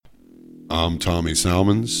I'm Tommy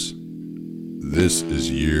Salmons. This is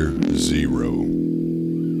Year Zero.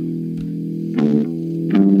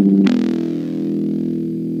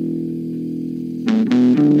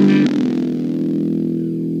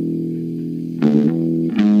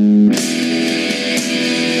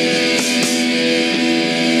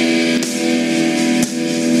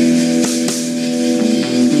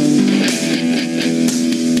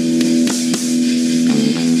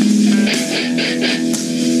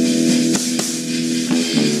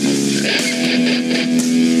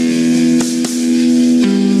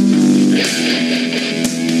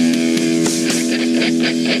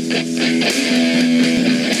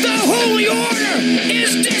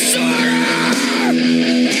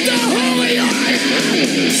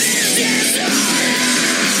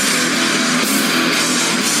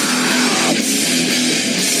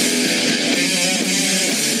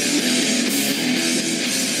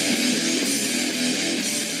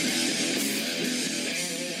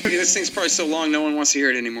 This thing's probably so long, no one wants to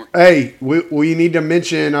hear it anymore. Hey, we need to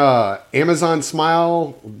mention Amazon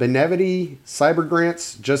Smile, Benevity, Cyber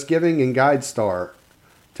Grants, Just Giving, and GuideStar.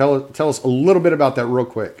 Tell us a little bit about that real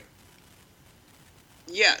quick.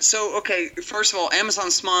 Yeah, so, okay, first of all,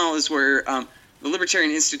 Amazon Smile is where the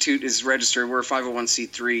Libertarian Institute is registered. We're a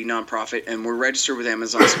 501c3 nonprofit, and we're registered with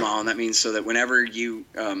Amazon Smile, and that means so that whenever you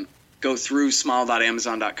go through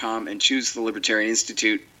smile.amazon.com and choose the Libertarian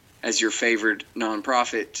Institute as your favorite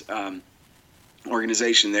nonprofit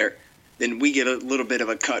organization there, then we get a little bit of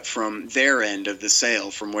a cut from their end of the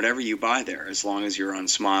sale from whatever you buy there, as long as you're on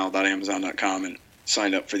smile.amazon.com and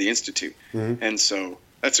signed up for the Institute. Mm-hmm. And so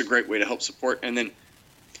that's a great way to help support. And then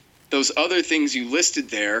those other things you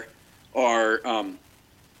listed there are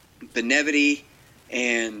Benevity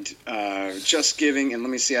and Just Giving. And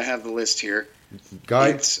let me see, I have the list here.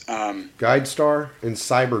 GuideStar and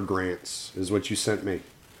Cyber Grants is what you sent me.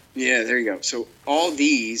 Yeah, there you go. So all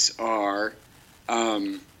these are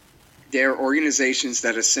they're organizations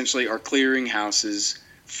that essentially are clearinghouses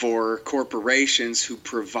for corporations who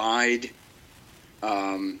provide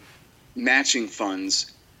matching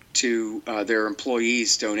funds to their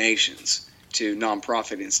employees' donations to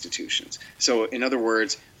nonprofit institutions. So in other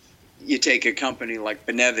words, you take a company like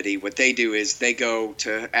Benevity, what they do is they go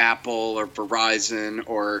to Apple or Verizon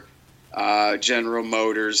or General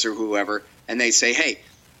Motors or whoever, and they say, hey,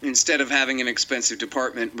 instead of having an expensive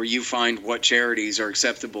department where you find what charities are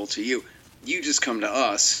acceptable to you, you just come to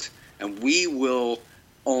us and we will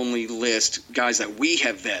only list guys that we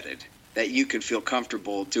have vetted that you can feel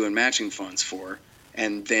comfortable doing matching funds for.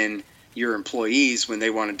 And then your employees, when they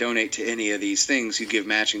want to donate to any of these things, you give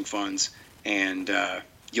matching funds and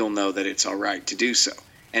you'll know that it's all right to do so.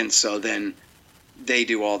 And so then they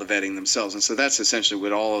do all the vetting themselves. And so that's essentially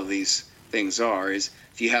what all of these things are, is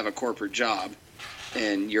if you have a corporate job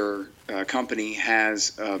and your company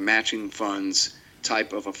has a matching funds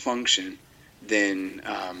type of a function, then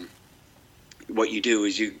what you do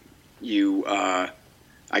is you I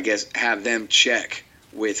guess have them check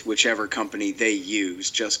with whichever company they use,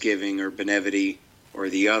 Just Giving or Benevity or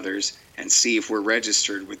the others, and see if we're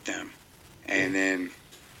registered with them. And then,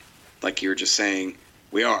 like you were just saying,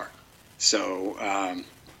 we are. So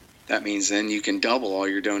that means then you can double all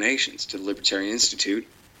your donations to the Libertarian Institute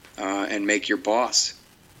and make your boss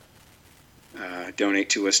donate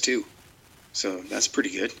to us too. So that's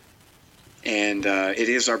pretty good. And it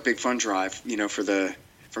is our big fund drive,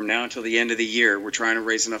 from now until the end of the year. We're trying to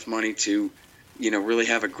raise enough money to, really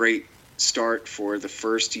have a great start for the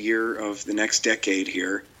first year of the next decade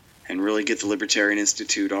here and really get the Libertarian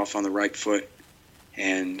Institute off on the right foot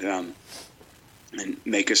and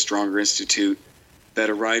make a stronger institute,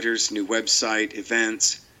 better writers, new website,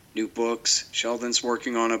 events, new books. Sheldon's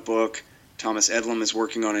working on a book. Thomas Edlum is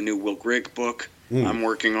working on a new Will Grigg book. I'm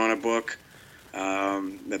working on a book.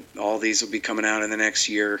 All these will be coming out in the next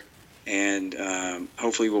year. And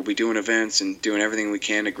hopefully we'll be doing events and doing everything we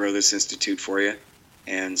can to grow this institute for you.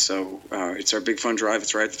 And so it's our big fund drive.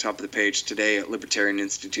 It's right at the top of the page today at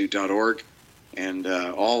libertarianinstitute.org and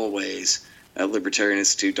always at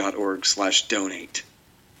libertarianinstitute.org/donate.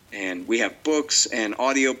 And we have books and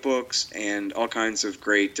audio books and all kinds of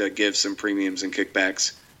great gifts and premiums and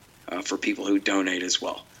kickbacks for people who donate as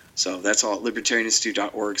well. So that's all at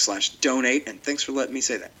libertarianinstitute.org/donate. And thanks for letting me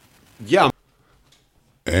say that. Yeah.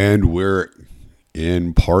 And we're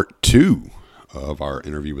in part 2 of our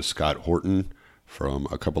interview with Scott Horton from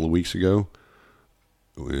a couple of weeks ago.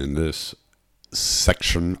 In this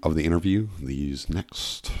section of the interview, these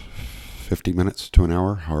next 50 minutes to an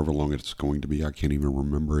hour, however long it's going to be, I can't even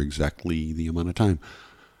remember exactly the amount of time.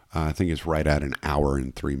 I think it's right at an hour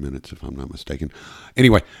and 3 minutes, if I'm not mistaken.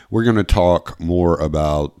 Anyway, we're going to talk more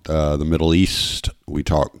about the Middle East. We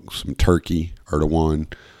talk some Turkey, Erdogan,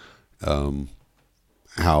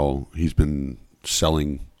 how he's been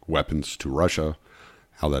selling weapons to Russia,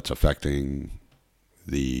 how that's affecting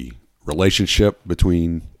the relationship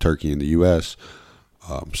between Turkey and the U.S.,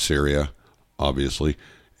 Syria, obviously,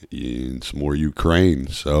 and some more Ukraine.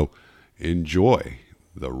 So enjoy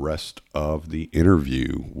the rest of the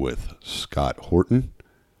interview with Scott Horton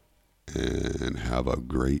and have a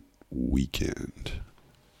great weekend.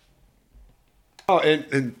 Oh,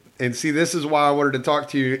 and see, this is why I wanted to talk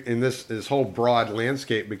to you in this whole broad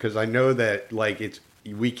landscape, because I know that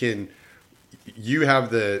you have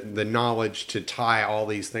the knowledge to tie all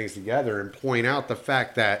these things together and point out the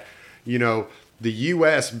fact that, the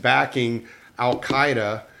U.S. backing Al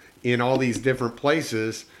Qaeda in all these different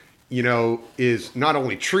places, is not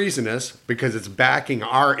only treasonous because it's backing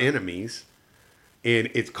our enemies, and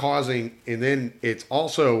then it's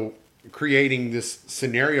also creating this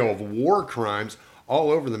scenario of war crimes all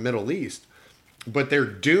over the Middle East. But they're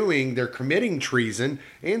committing treason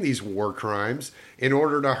and these war crimes in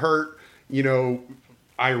order to hurt,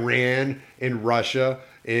 Iran and Russia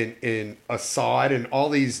and Assad and all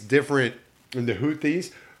these different, and the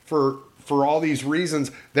Houthis for all these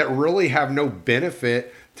reasons that really have no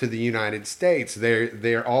benefit to the United States.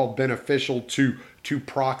 They're all beneficial to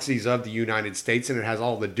proxies of the United States, and it has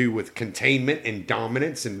all to do with containment and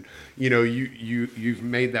dominance. And you've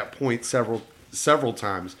made that point several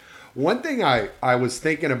times. One thing I was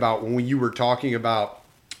thinking about when you were talking about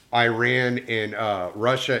Iran and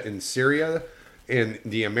Russia and Syria and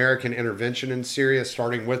the American intervention in Syria,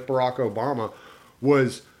 starting with Barack Obama,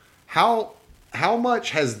 was how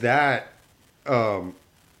much has that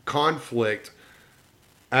conflict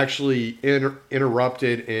actually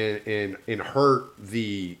interrupted and hurt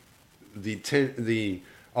the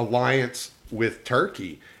alliance with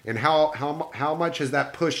Turkey, and how much has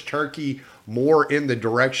that pushed Turkey more in the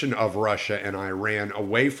direction of Russia and Iran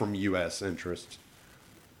away from U.S. interests?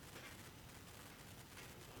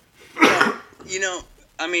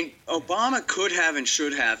 Obama could have and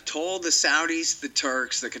should have told the Saudis, the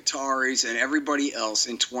Turks, the Qataris, and everybody else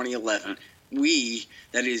in 2011, we,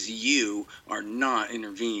 that is you, are not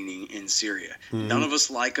intervening in Syria. Mm-hmm. None of us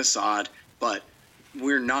like Assad, but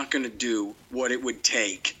we're not going to do what it would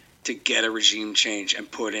take to get a regime change and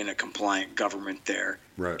put in a compliant government there.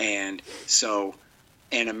 Right. And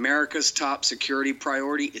America's top security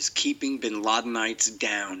priority is keeping bin Ladenites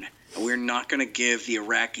down. We're not going to give the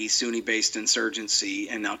Iraqi Sunni-based insurgency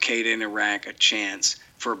and Al-Qaeda in Iraq a chance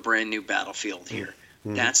for a brand new battlefield here.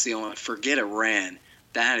 Mm-hmm. That's the only, forget Iran.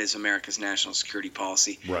 That is America's national security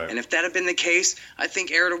policy. Right. And if that had been the case, I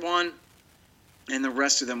think Erdogan and the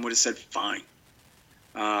rest of them would have said, fine.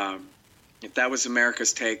 If that was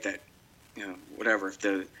America's take, that, whatever,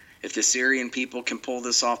 if the Syrian people can pull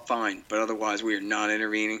this off, fine. But otherwise, we are not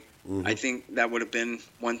intervening. Mm-hmm. I think that would have been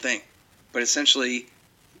one thing. But essentially,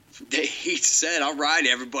 he said, all right,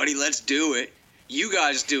 everybody, let's do it. You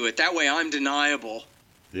guys do it. That way I'm deniable.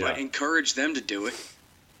 Yeah. But encourage them to do it.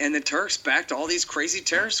 And the Turks backed all these crazy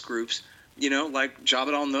terrorist groups, like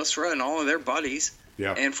Jabhat al-Nusra and all of their buddies.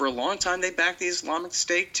 Yeah. And for a long time, they backed the Islamic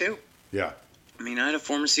State, too. Yeah. I had a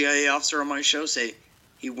former CIA officer on my show say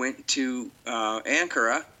he went to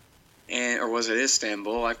Ankara, or was it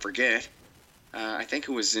Istanbul? I forget. I think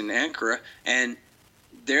it was in Ankara. And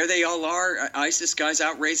there they all are, ISIS guys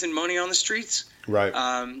out raising money on the streets. Right.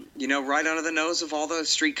 Right under the nose of all the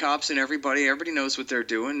street cops and everybody. Everybody knows what they're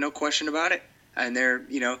doing, no question about it. And they're,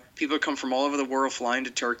 people come from all over the world flying to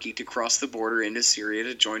Turkey to cross the border into Syria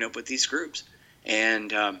to join up with these groups. And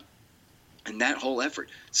that whole effort.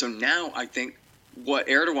 So now I think what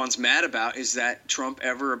Erdogan's mad about is that Trump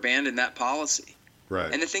ever abandoned that policy.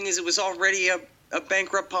 Right. And the thing is, it was already a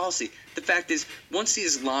bankrupt policy. The fact is, once the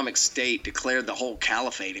Islamic State declared the whole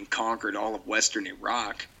caliphate and conquered all of Western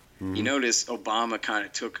Iraq, mm-hmm. You notice Obama kind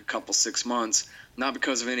of took 6 months, not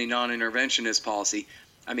because of any non-interventionist policy.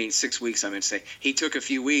 6 weeks, I meant to say. He took a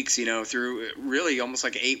few weeks, through really almost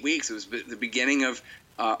like 8 weeks. It was the beginning of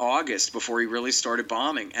August before he really started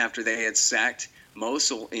bombing after they had sacked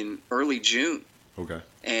Mosul in early June. Okay.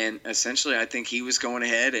 And essentially, I think he was going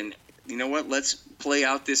ahead and, you know what, let's play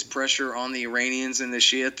out this pressure on the Iranians and the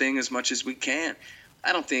Shia thing as much as we can.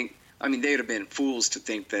 I don't think, they'd have been fools to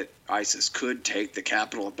think that ISIS could take the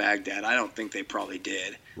capital of Baghdad. I don't think they probably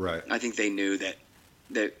did. Right. I think they knew that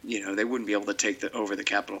they wouldn't be able to take over the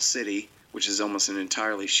capital city, which is almost an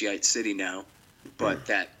entirely Shiite city now, but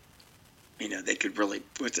that, they could really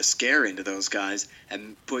put the scare into those guys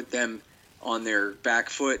and put them on their back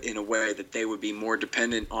foot in a way that they would be more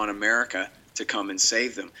dependent on America to come and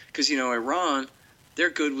save them. Because, Iran, they're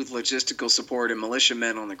good with logistical support and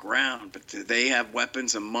militiamen on the ground, but do they have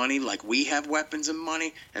weapons and money like we have weapons and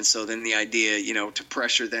money? And so then the idea, to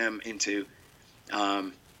pressure them into,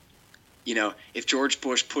 if George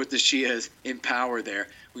Bush put the Shias in power there,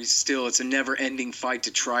 it's a never-ending fight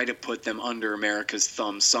to try to put them under America's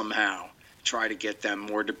thumb somehow. Try to get them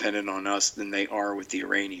more dependent on us than they are with the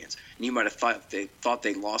Iranians. And you might have thought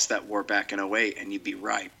they lost that war back in 2008, and you'd be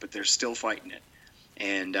right, but they're still fighting it.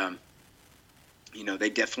 And, they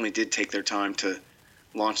definitely did take their time to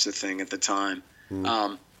launch the thing at the time.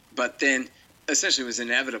 But then, essentially, it was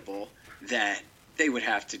inevitable that they would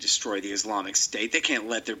have to destroy the Islamic State. They can't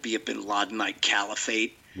let there be a bin Ladenite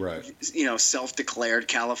caliphate. Right. Self-declared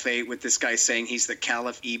caliphate with this guy saying he's the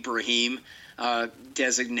Caliph Ibrahim,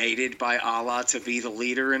 designated by Allah to be the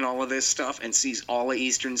leader in all of this stuff, and sees all of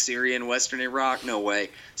eastern Syria and western Iraq. No way.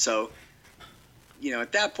 So,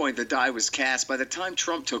 at that point, the die was cast. By the time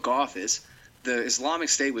Trump took office, the Islamic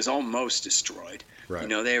State was almost destroyed. Right.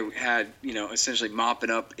 They had, essentially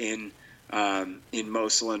mopping up in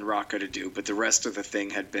Mosul and Raqqa to do, but the rest of the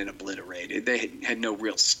thing had been obliterated. They had no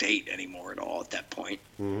real state anymore at all at that point.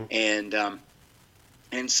 And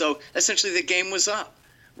so essentially the game was up,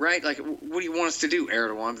 right? Like, what do you want us to do,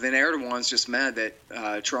 Erdogan? Then Erdogan's just mad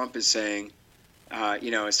that Trump is saying,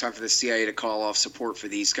 it's time for the CIA to call off support for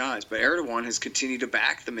these guys. But Erdogan has continued to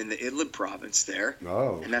back them in the Idlib province there.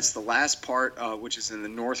 Oh. And that's the last part, which is in the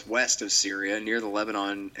northwest of Syria, near the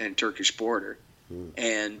Lebanon and Turkish border.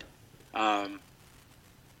 And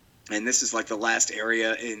this is like the last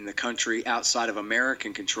area in the country outside of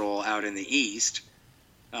American control out in the east,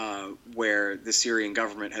 where the Syrian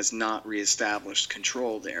government has not reestablished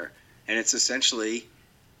control there. And it's essentially,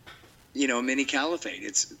 a mini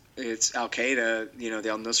caliphate. It's Al-Qaeda, the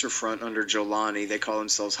al-Nusra Front under Jolani. They call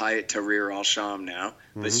themselves Hayat Tahrir al-Sham now.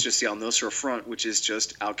 But it's just the al-Nusra Front, which is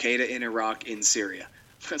just Al-Qaeda in Iraq, in Syria.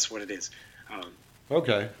 That's what it is.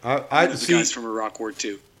 Okay. The guys from Iraq War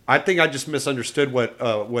II. I think I just misunderstood what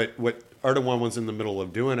Erdogan was in the middle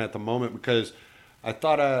of doing at the moment, because I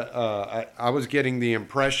thought I was getting the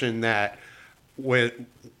impression that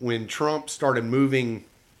when Trump started moving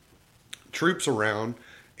troops around,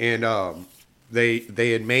 and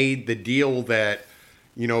they had made the deal that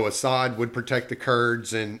Assad would protect the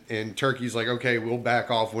Kurds, and Turkey's like, okay, we'll back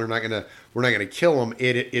off. We're not gonna kill them.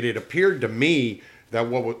 It had appeared to me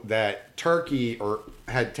that Turkey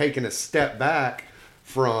had taken a step back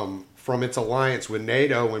from its alliance with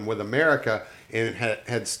NATO and with America, and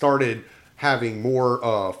had started having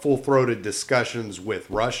more full-throated discussions with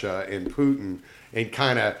Russia and Putin, and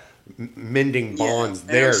kind of mending bonds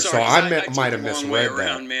there. Sorry, so I might have misread misread that.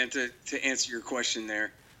 Around, man, to answer your question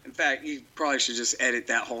there. In fact, you probably should just edit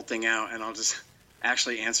that whole thing out, and I'll just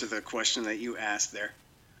actually answer the question that you asked there.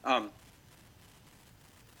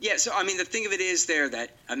 So, the thing of it is there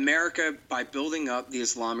that America, by building up the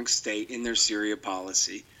Islamic State in their Syria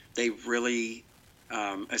policy, they really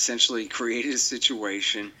essentially created a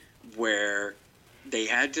situation where they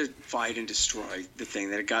had to fight and destroy the thing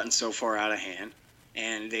that had gotten so far out of hand,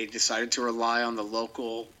 and they decided to rely on the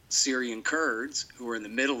local Syrian Kurds, who were in the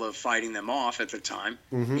middle of fighting them off at the time,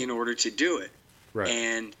 in order to do it.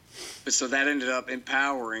 Right. But so that ended up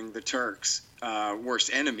empowering the Turks'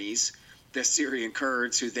 worst enemies, the Syrian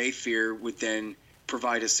Kurds, who they fear would then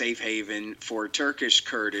provide a safe haven for Turkish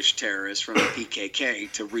Kurdish terrorists from the PKK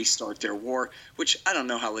to restart their war, which I don't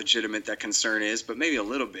know how legitimate that concern is, but maybe a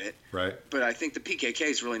little bit. Right. But I think the PKK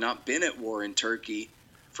has really not been at war in Turkey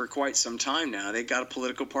for quite some time now. They've got a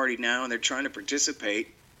political party now, and they're trying to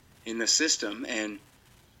participate in the system. And,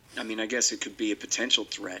 I guess it could be a potential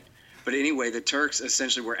threat. But anyway, the Turks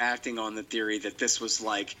essentially were acting on the theory that this was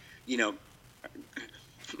like,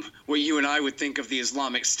 what you and I would think of the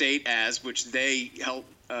Islamic State as, which they help,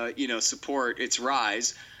 support its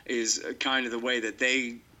rise, is kind of the way that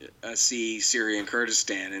they see Syria and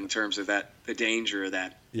Kurdistan in terms of that, the danger of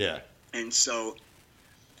that. Yeah. And so,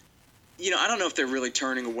 I don't know if they're really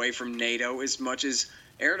turning away from NATO as much as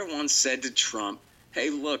Erdogan said to Trump, hey,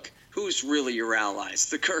 look, who's really your allies?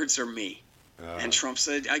 The Kurds or me? And Trump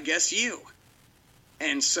said, I guess you.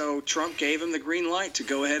 And so Trump gave him the green light to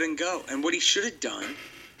go ahead and go. And what he should have done,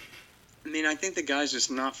 I think the guy's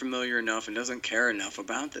just not familiar enough and doesn't care enough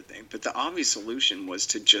about the thing. But the obvious solution was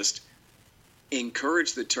to just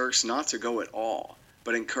encourage the Turks not to go at all,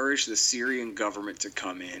 but encourage the Syrian government to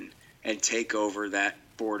come in and take over that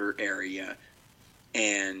border area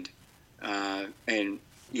and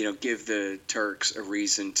give the Turks a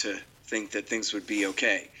reason to think that things would be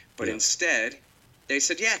okay. But instead, they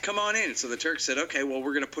said, yeah, come on in. So the Turks said, okay, well,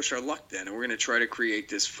 we're going to push our luck then, and we're going to try to create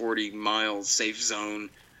this 40-mile safe zone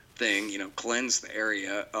thing, cleanse the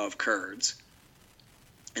area of Kurds.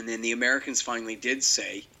 And then the Americans finally did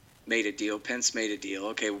made a deal. Pence made a deal.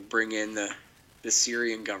 Okay, we'll bring in the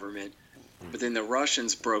Syrian government. But then the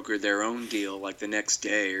Russians brokered their own deal like the next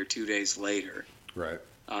day or 2 days later. Right.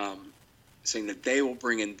 Saying that they will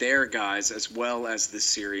bring in their guys as well as the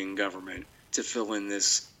Syrian government to fill in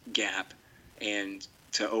this gap and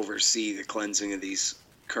to oversee the cleansing of these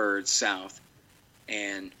Kurds south.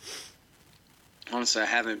 And honestly, I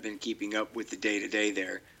haven't been keeping up with the day-to-day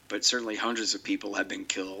there, but certainly hundreds of people have been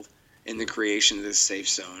killed in the creation of this safe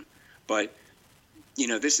zone. But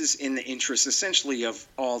this is in the interest essentially of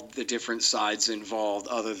all the different sides involved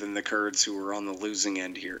other than the Kurds who are on the losing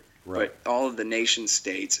end here. Right. But all of the nation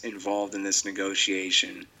states involved in this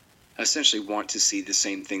negotiation essentially want to see the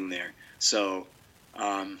same thing there. So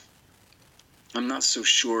I'm not so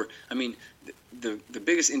sure. I mean, the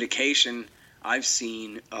biggest indication I've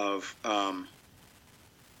seen of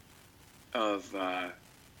the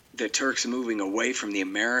Turks moving away from the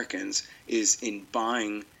Americans is in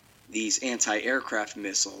buying these anti-aircraft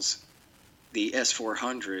missiles, the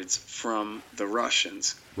S-400s, from the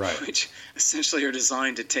Russians, right, which essentially are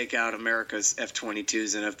designed to take out America's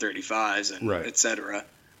F-22s and F-35s and right, et cetera.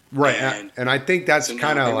 Right, and I think that's so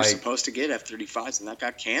kind of like... They were supposed to get F-35s, and that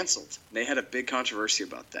got canceled. They had a big controversy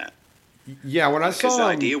about that. Yeah, when I saw... Because the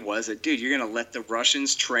idea was that, dude, you're going to let the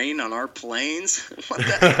Russians train on our planes? What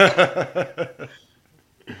the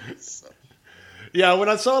hell? Yeah, when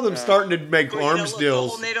I saw them starting to make arms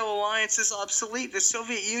deals... The whole NATO alliance is obsolete. The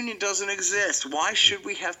Soviet Union doesn't exist. Why should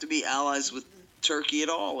we have to be allies with Turkey at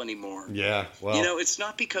all anymore? Yeah, well... it's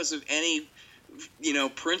not because of any...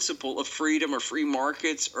 principle of freedom or free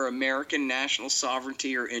markets or American national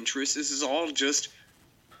sovereignty or interests. This is all just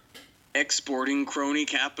exporting crony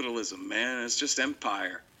capitalism, man. It's just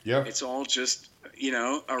empire. Yeah. It's all just,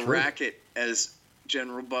 a racket, as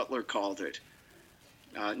General Butler called it.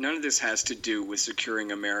 None of this has to do with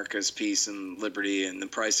securing America's peace and liberty and the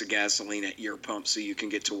price of gasoline at your pump so you can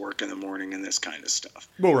get to work in the morning and this kind of stuff.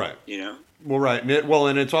 Well, right. Well, right. And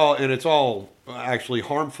it's all actually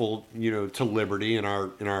harmful, to liberty and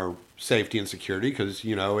our safety and security because,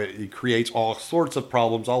 it creates all sorts of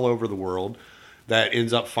problems all over the world that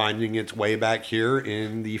ends up finding its way back here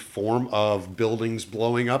in the form of buildings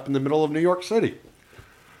blowing up in the middle of New York City.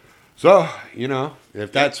 So,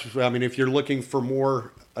 if you're looking for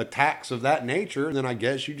more attacks of that nature, then I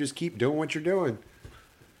guess you just keep doing what you're doing.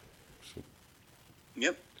 So.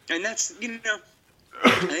 Yep. And that's, I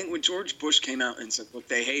think when George Bush came out and said, look,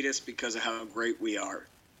 they hate us because of how great we are.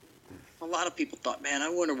 A lot of people thought, man, I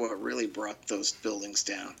wonder what really brought those buildings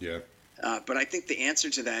down. Yeah. But I think the answer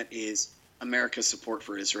to that is America's support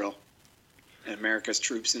for Israel and America's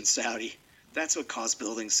troops in Saudi. That's what caused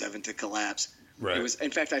Building 7 to collapse. Right. It was, in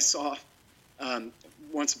fact, I saw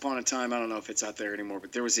once upon a time, I don't know if it's out there anymore,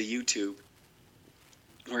 but there was a YouTube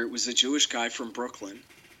where it was a Jewish guy from Brooklyn,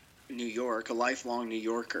 New York, a lifelong New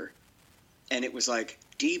Yorker. And it was like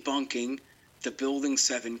debunking the Building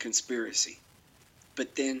 7 conspiracy.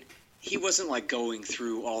 But then he wasn't like going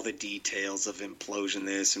through all the details of implosion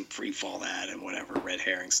this and free fall that and whatever, red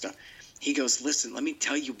herring stuff. He goes, listen, let me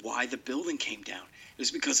tell you why the building came down. It was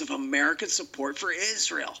because of American support for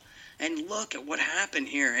Israel. And look at what happened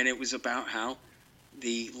here. And it was about how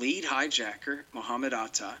the lead hijacker, Mohammed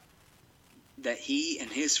Atta, that he and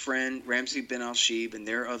his friend Ramzi bin al-Shib and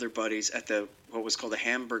their other buddies at what was called the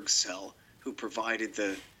Hamburg cell, who provided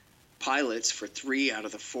the pilots for 3 out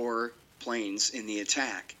of the 4 planes in the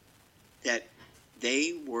attack, that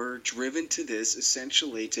they were driven to this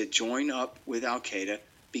essentially to join up with Al-Qaeda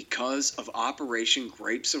because of Operation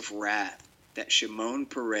Grapes of Wrath that Shimon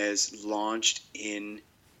Peres launched in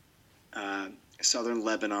southern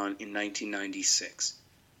Lebanon in 1996.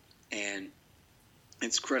 And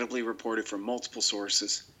it's credibly reported from multiple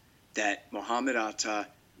sources that Mohammed Atta,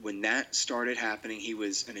 when that started happening, he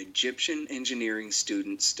was an Egyptian engineering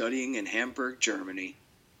student studying in Hamburg, Germany.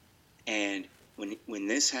 And when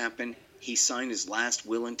this happened, he signed his last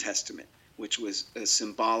will and testament, which was a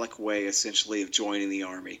symbolic way, essentially, of joining the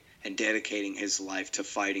army and dedicating his life to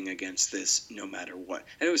fighting against this no matter what.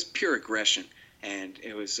 And it was pure aggression. And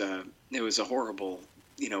it was a horrible,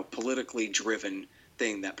 politically driven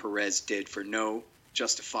thing that Perez did for no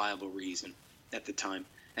justifiable reason at the time.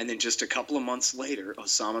 And then just a couple of months later,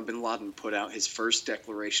 Osama bin Laden put out his first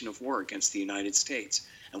declaration of war against the United States.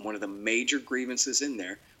 And one of the major grievances in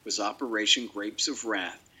there was Operation Grapes of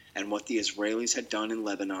Wrath and what the Israelis had done in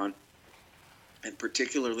Lebanon, and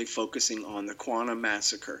particularly focusing on the Quanah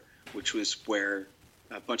massacre, which was where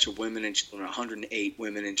a bunch of women and children, 108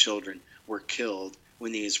 women and children were killed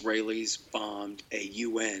when the Israelis bombed a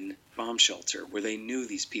UN bomb shelter where they knew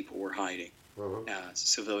these people were hiding,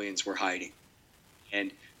 civilians were hiding.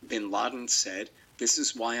 And bin Laden said, this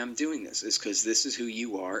is why I'm doing this, is because this is who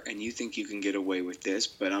you are, and you think you can get away with this,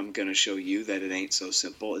 but I'm going to show you that it ain't so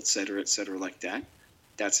simple, et cetera, like that.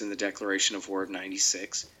 That's in the Declaration of War of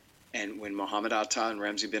 96. And when Mohammed Atta and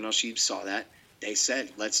Ramzi bin al-Shibh saw that, they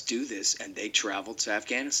said, let's do this, and they traveled to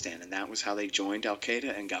Afghanistan, and that was how they joined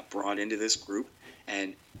al-Qaeda and got brought into this group.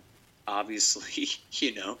 And obviously,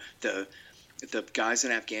 the guys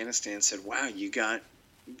in Afghanistan said, wow, you got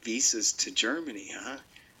visas to Germany, huh?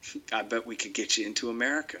 I bet we could get you into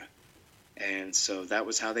America. And so that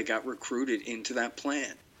was how they got recruited into that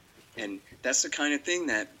plan. And that's the kind of thing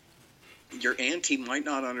that your auntie might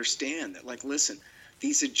not understand. That, like, listen,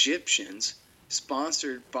 these Egyptians,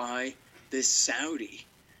 sponsored by this Saudi,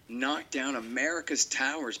 knocked down America's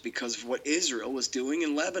towers because of what Israel was doing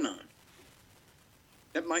in Lebanon.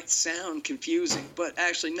 That might sound confusing, but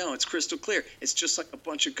actually, no, it's crystal clear. It's just like a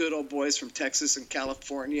bunch of good old boys from Texas and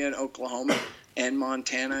California and Oklahoma and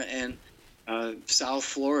Montana and South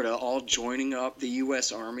Florida all joining up the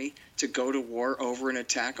U.S. Army to go to war over an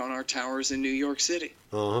attack on our towers in New York City.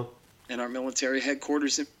 And our military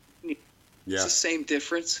headquarters in It's the same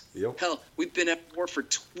difference. Yep. Hell, we've been at war for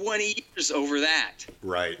 20 years over that.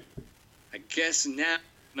 Right. I guess now I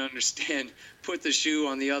can understand, put the shoe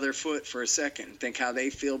on the other foot for a second, think how they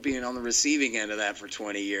feel being on the receiving end of that for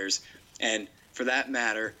 20 years. And for that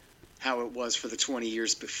matter, how it was for the 20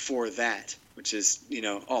 years before that, which is,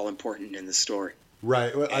 all important in the story.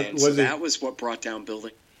 Right. That was what brought down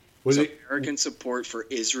building. Was it American support for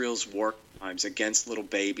Israel's war crimes against little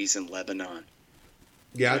babies in Lebanon?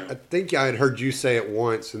 Yeah, I think I had heard you say it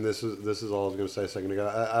once, and this is all I was going to say a second ago.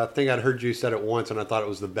 I think I'd heard you said it once, and I thought it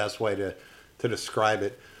was the best way to describe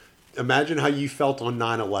it. Imagine how you felt on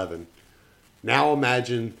 9/11. Now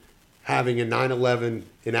imagine having a 9/11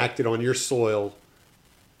 enacted on your soil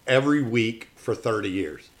every week for 30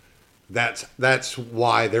 years. That's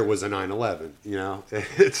why there was a 9/11.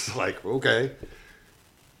 It's like, okay.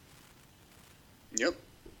 Yep.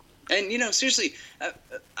 And, seriously,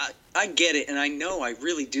 I get it, and I know I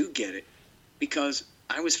really do get it, because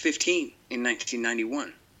I was 15 in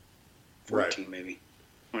 1991. 14 maybe,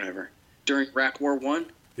 whatever. During Iraq War I,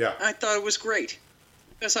 yeah, I thought it was great,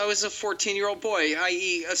 because I was a 14-year-old boy,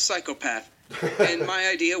 i.e. a psychopath. And my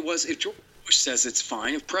idea was, if George Bush says it's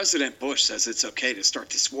fine, if President Bush says it's okay to start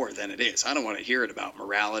this war, then it is. I don't want to hear it about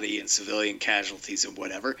morality and civilian casualties and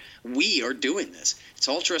whatever. We are doing this. It's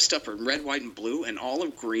all dressed up in red, white, and blue and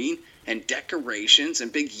olive green and decorations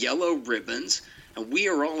and big yellow ribbons. And we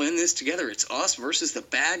are all in this together. It's us versus the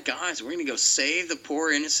bad guys. We're going to go save the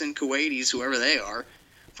poor innocent Kuwaitis, whoever they are,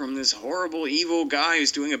 from this horrible, evil guy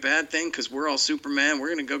who's doing a bad thing because we're all Superman.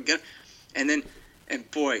 We're going to go get... And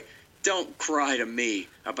boy, don't cry to me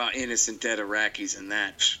about innocent dead Iraqis and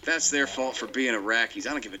that. That's their fault for being Iraqis.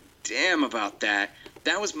 I don't give a damn about that.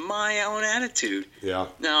 That was my own attitude. Yeah.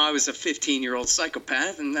 Now, I was a 15-year-old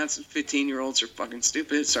psychopath, and that's 15-year-olds are fucking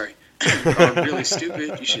stupid. Sorry. Really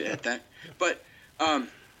stupid. You should add that. But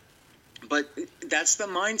that's the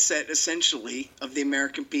mindset, essentially, of the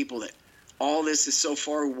American people, that all this is so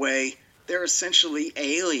far away. They're essentially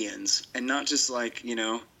aliens, and not just like,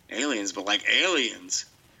 aliens, but like aliens.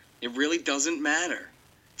 It really doesn't matter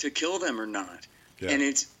to kill them or not. Yeah. And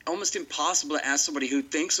it's almost impossible to ask somebody who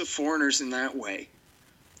thinks of foreigners in that way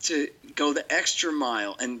to go the extra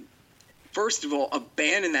mile and, first of all,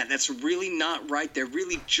 abandon that. That's really not right. They're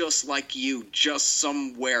really just like you, just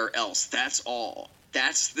somewhere else. That's all.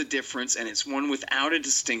 That's the difference, and it's one without a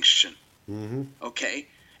distinction. Mm-hmm. Okay?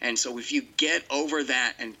 And so if you get over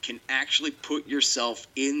that and can actually put yourself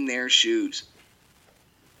in their shoes,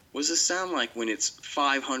 what does it sound like when it's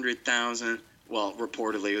 500,000? Well,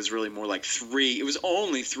 reportedly, it was really more like 3. It was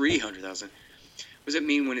only 300,000. What does it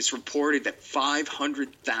mean when it's reported that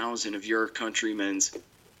 500,000 of your countrymen's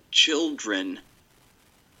children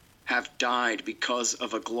have died because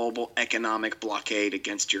of a global economic blockade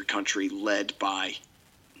against your country led by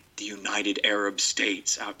the United Arab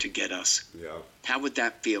States out to get us? Yeah. How would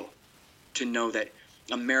that feel to know that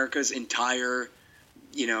America's entire,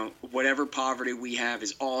 whatever poverty we have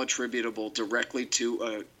is all attributable directly to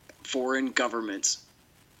a foreign government's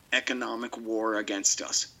economic war against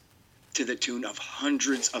us, to the tune of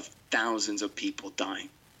hundreds of thousands of people dying?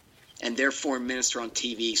 And their foreign minister on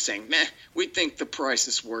TV saying, we think the price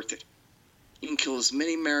is worth it. You can kill as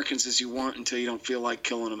many Americans as you want until you don't feel like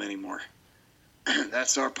killing them anymore.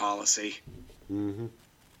 That's our policy. Mm-hmm.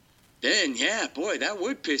 then yeah, boy, that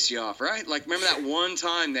would piss you off, right? Like, remember that one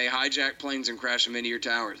time they hijacked planes and crashed them into your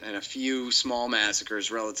towers, and a few small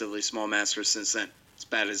massacres, relatively small massacres since then. As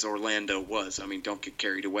bad as Orlando was, I mean, don't get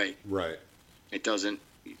carried away. Right. It doesn't,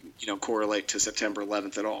 correlate to September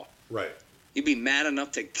 11th at all. Right. You'd be mad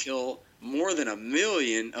enough to kill more than 1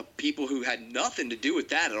 million of people who had nothing to do with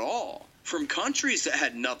that at all, from countries that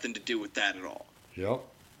had nothing to do with that at all. Yep.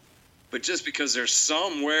 But just because they're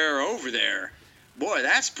somewhere over there, boy,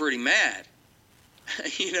 that's pretty mad.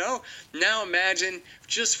 Now imagine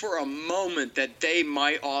just for a moment that they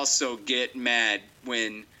might also get mad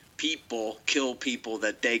when people kill people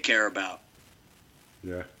that they care about.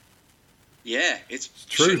 Yeah. Yeah, it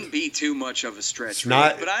truth. shouldn't be too much of a stretch. It's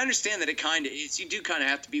not, but I understand that it kind of is. You do kind of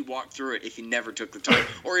have to be walked through it if you never took the time.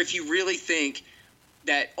 Or if you really think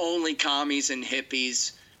that only commies and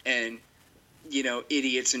hippies and,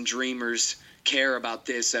 idiots and dreamers care about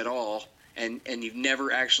this at all. And you've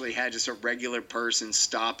never actually had just a regular person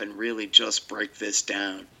stop and really just break this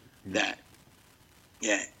down. That,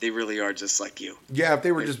 yeah, they really are just like you. Yeah, if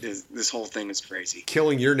they were just... This whole thing is crazy.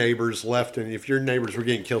 Killing your neighbors left, and if your neighbors were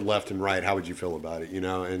getting killed left and right, how would you feel about it,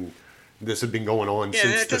 And this had been going on since the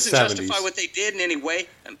 70s. Yeah, that doesn't justify what they did in any way.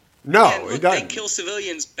 No, it doesn't. They kill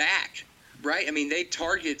civilians back, right? I mean, they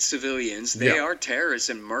target civilians. They are terrorists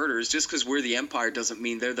and murderers. Just because we're the Empire doesn't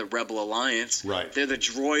mean they're the Rebel Alliance. Right. They're the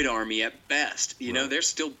droid army at best. They're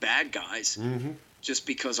still bad guys. Mm-hmm. Just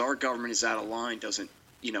because our government is out of line doesn't,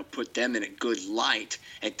 put them in a good light.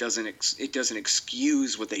 It doesn't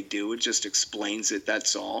excuse what they do. It just explains it.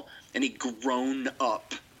 That's all. Any grown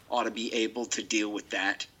up ought to be able to deal with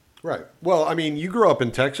that. Right. Well, I mean, you grew up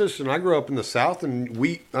in Texas, and I grew up in the South, and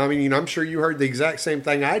I'm sure you heard the exact same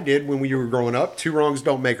thing I did when we were growing up. 2 wrongs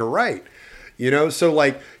don't make a right. So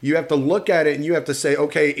like you have to look at it and you have to say,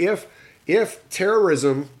 okay, if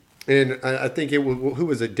terrorism, and I think who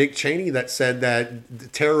was it, Dick Cheney, that said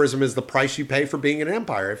that terrorism is the price you pay for being an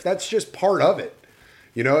empire. If that's just part of it,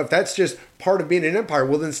 if that's just part of being an empire,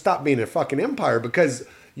 well, then stop being a fucking empire, because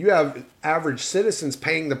you have average citizens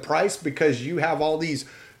paying the price because you have all these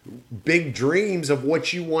big dreams of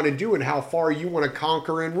what you want to do and how far you want to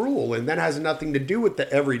conquer and rule. And that has nothing to do with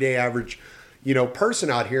the everyday average, person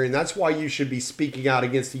out here. And that's why you should be speaking out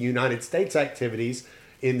against the United States activities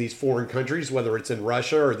in these foreign countries, whether it's in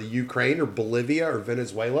Russia or the Ukraine or Bolivia or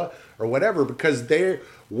Venezuela or whatever, because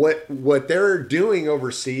what they're doing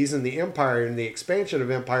overseas in the empire and the expansion of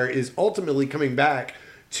empire is ultimately coming back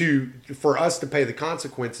for us to pay the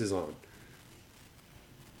consequences on.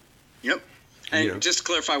 Yep. And just to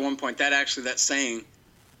clarify one point, that saying,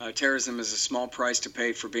 terrorism is a small price to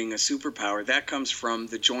pay for being a superpower, that comes from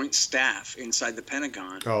the Joint Staff inside the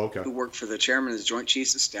Pentagon, who work for the chairman of the Joint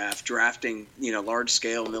Chiefs of Staff, drafting,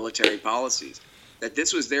 large-scale military policies. That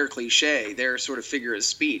this was their cliche, their sort of figure of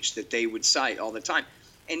speech that they would cite all the time.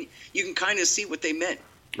 And you can kind of see what they meant,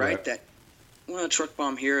 right? That, a truck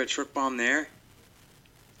bomb here, a truck bomb there.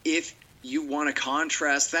 If you want to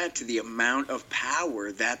contrast that to the amount of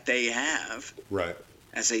power that they have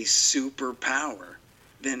as a superpower,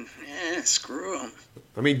 then screw them.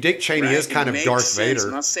 I mean, Dick Cheney is kind of Darth Vader.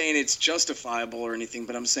 I'm not saying it's justifiable or anything,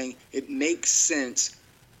 but I'm saying it makes sense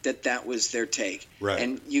that was their take. Right.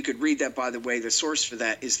 And you could read that, by the way, the source for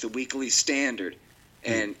that is the Weekly Standard.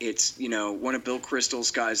 And it's, one of Bill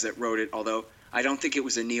Kristol's guys that wrote it, although I don't think it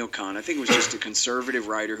was a neocon. I think it was just a conservative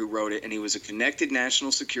writer who wrote it, and he was a connected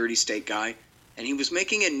national security state guy, and he was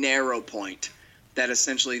making a narrow point that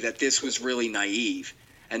essentially that this was really naive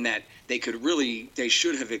and that they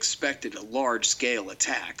should have expected a large-scale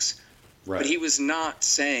attacks. Right. But he was not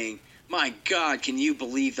saying, my God, can you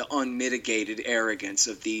believe the unmitigated arrogance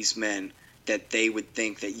of these men that they would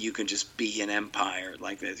think that you can just be an empire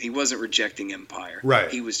like that. He wasn't rejecting empire. Right.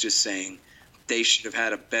 He was just saying they should have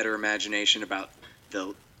had a better imagination about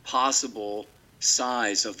the possible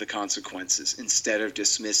size of the consequences instead of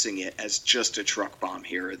dismissing it as just a truck bomb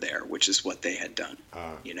here or there, which is what they had done.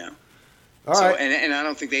 All right. And I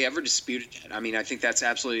don't think they ever disputed that. I mean, I think that's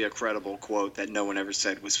absolutely a credible quote that no one ever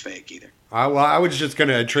said was fake either. Well, I was just going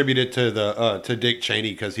to attribute it to Dick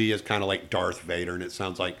Cheney because he is kind of like Darth Vader, and it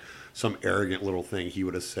sounds like some arrogant little thing he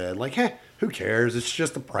would have said, like, who cares? It's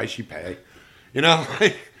just the price you pay,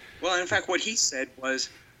 Well, in fact, what he said was,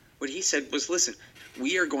 listen,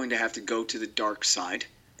 we are going to have to go to the dark side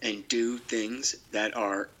and do things that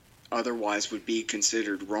are otherwise would be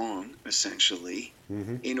considered wrong, essentially,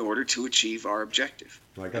 in order to achieve our objective.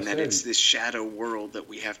 And that it's this shadow world that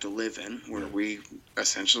we have to live in, where we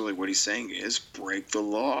essentially, what he's saying is, break the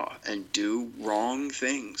law and do wrong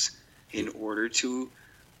things in order to,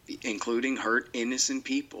 including hurt innocent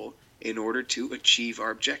people, in order to achieve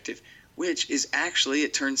our objective, which is actually,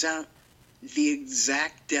 it turns out, the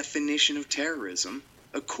exact definition of terrorism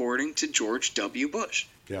according to George W. Bush,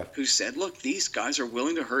 who said, look, these guys are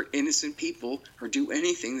willing to hurt innocent people or do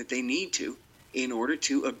anything that they need to in order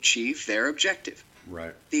to achieve their objective.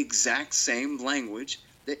 Right. The exact same language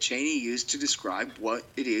that Cheney used to describe what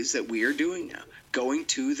it is that we are doing now, going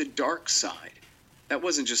to the dark side. That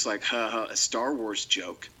wasn't just like, a Star Wars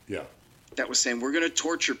joke. Yeah. That was saying we're going to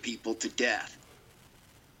torture people to death.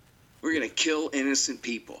 We're going to kill innocent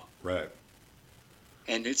people. Right.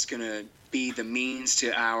 And it's going to be the means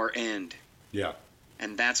to our end. Yeah.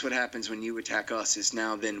 And that's what happens when you attack us, is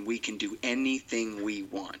now then we can do anything we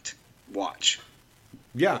want. Watch.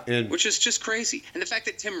 Yeah. Which is just crazy. And the fact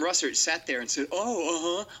that Tim Russert sat there and said,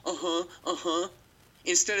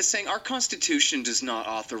 instead of saying our Constitution does not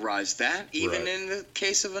authorize that, even in the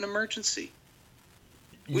case of an emergency.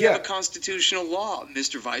 We have a constitutional law,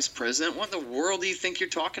 Mr. Vice President. What in the world do you think you're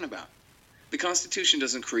talking about? The Constitution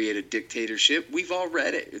doesn't create a dictatorship. We've all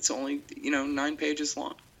read it. It's only, 9 pages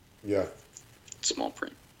long. Yeah. Small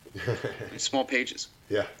print. Small pages.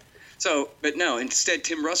 Yeah. So, but no, instead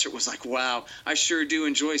Tim Russert was like, wow, I sure do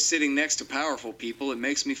enjoy sitting next to powerful people. It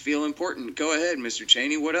makes me feel important. Go ahead, Mr.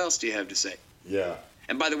 Cheney. What else do you have to say? Yeah.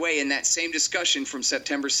 And by the way, in that same discussion from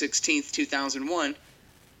September 16th, 2001,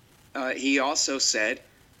 he also said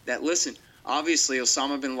that, listen, obviously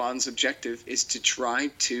Osama bin Laden's objective is to try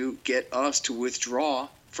to get us to withdraw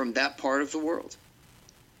from that part of the world.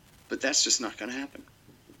 But that's just not going to happen.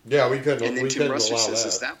 Yeah, we couldn't. And then Tim Russert says,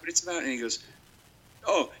 is that what it's about? And he goes,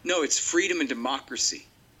 oh, no, it's freedom and democracy.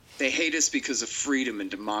 They hate us because of freedom and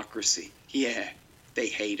democracy. Yeah, they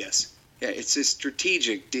hate us. Yeah, it's a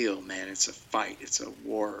strategic deal, man. It's a fight. It's a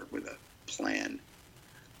war with a plan.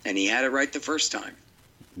 And he had it right the first time.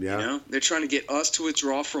 Yeah. They're trying to get us to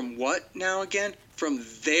withdraw from what now again? From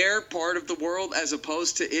their part of the world as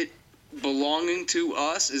opposed to it belonging to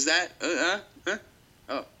us? Is that?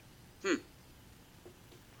 Yeah.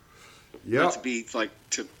 Not to be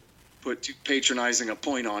to put too patronizing a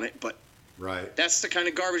point on it, but right. That's the kind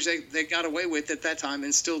of garbage they got away with at that time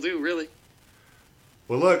and still do, really.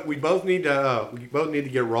 Well, look, we both need to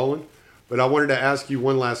get rolling, but I wanted to ask you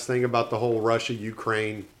one last thing about the whole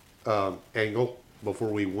Russia-Ukraine angle before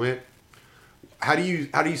we went. How do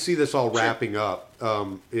you see this all wrapping up?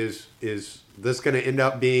 Is this going to end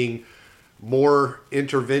up being more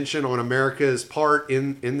intervention on America's part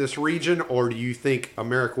in this region, or do you think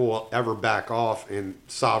America will ever back off and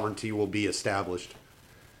sovereignty will be established?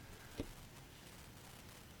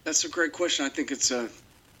 That's a great question. I think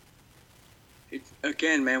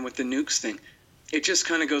again, man, with the nukes thing, it just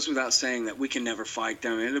kind of goes without saying that we can never fight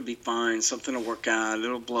them. It'll be fine. Something will work out.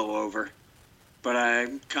 It'll blow over. But I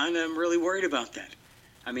kind of am really worried about that.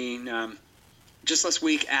 I mean, just last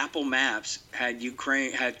week, Apple Maps had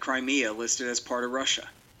Crimea listed as part of Russia.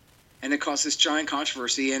 And it caused this giant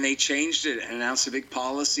controversy, and they changed it and announced a big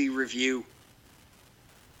policy review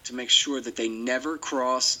to make sure that they never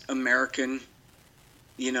cross American,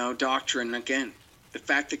 doctrine again. The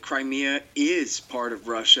fact that Crimea is part of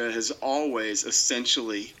Russia has always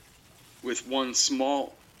essentially, with one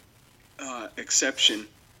small exception,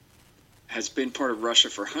 has been part of Russia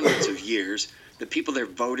for hundreds of years. The people there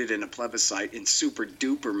voted in a plebiscite in super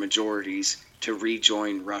duper majorities to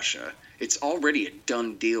rejoin Russia. It's already a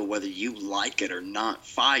done deal whether you like it or not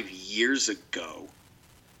 5 years ago.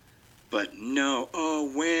 But no,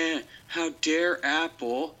 how dare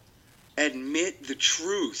Apple admit the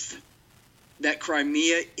truth that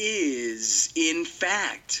Crimea is, in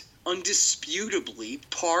fact, undisputably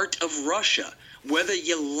part of Russia, whether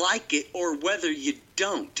you like it or whether you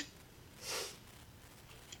don't.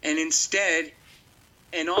 And instead,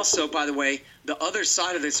 and also, by the way, the other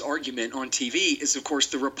side of this argument on TV is, of course,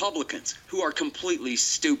 the Republicans, who are completely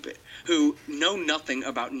stupid, who know nothing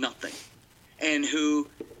about nothing, and who,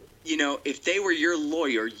 if they were your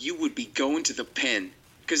lawyer, you would be going to the pen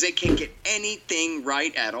because they can't get anything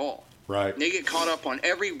right at all. Right. They get caught up on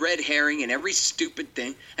every red herring and every stupid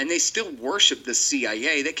thing, and they still worship the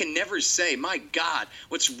CIA. They can never say, my God,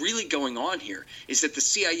 what's really going on here is that the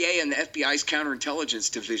CIA and the FBI's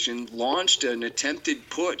counterintelligence division launched an attempted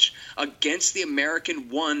putsch against the American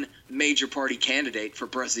one major party candidate for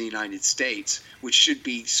president of the United States, which should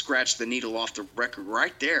be scratch the needle off the record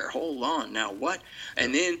right there. Hold on. Now what?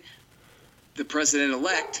 And then the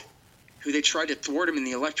president-elect, who they tried to thwart him in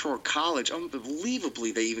the Electoral College.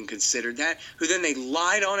 Unbelievably, they even considered that. Who then they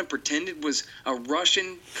lied on and pretended was a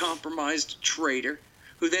Russian compromised traitor.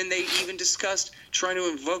 Who then they even discussed trying to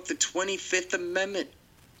invoke the 25th Amendment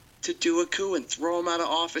to do a coup and throw him out of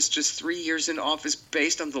office just 3 years into office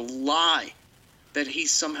based on the lie that he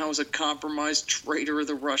somehow is a compromised traitor of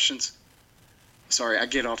the Russians. sorry, I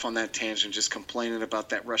get off on that tangent just complaining about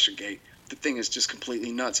that Russiagate. The thing is just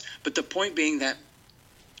completely nuts. But the point being that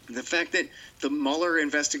the fact that the Mueller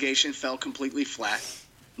investigation fell completely flat,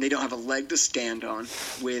 and they don't have a leg to stand on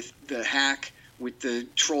with the hack, with the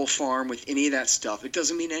troll farm, with any of that stuff, it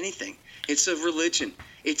doesn't mean anything. It's a religion.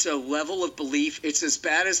 It's a level of belief. It's as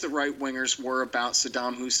bad as the right-wingers were about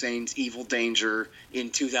Saddam Hussein's evil danger in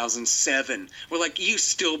 2007. We're like, you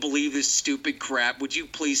still believe this stupid crap? Would you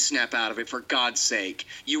please snap out of it, for God's sake?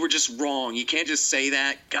 You were just wrong. You can't just say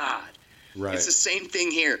that. God. Right. It's the same thing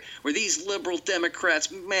here, where these liberal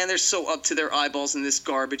Democrats, man, they're so up to their eyeballs in this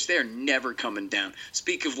garbage, they're never coming down.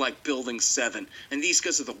 Speak of like Building 7, and these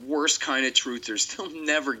guys are the worst kind of truthers. They'll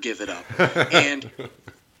never give it up. And,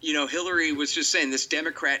 you know, Hillary was just saying, this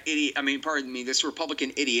Democrat idiot, this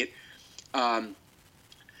Republican idiot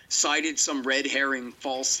cited some red herring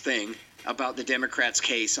false thing about the Democrats'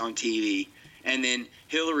 case on TV. And then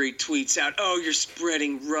Hillary tweets out, oh, you're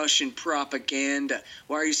spreading Russian propaganda.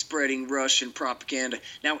 Why are you spreading Russian propaganda?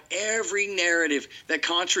 Now, every narrative that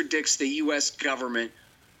contradicts the U.S. government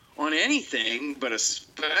on anything, but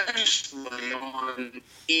especially on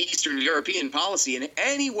Eastern European policy in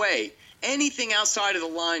any way, anything outside of the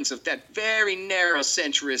lines of that very narrow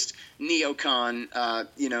centrist neocon,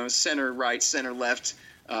 center-right, center-left,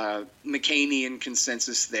 McCainian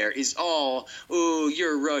consensus there is all, oh,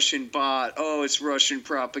 you're a Russian bot, oh, it's Russian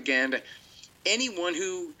propaganda. Anyone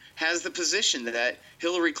who has the position that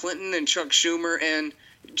Hillary Clinton and Chuck Schumer and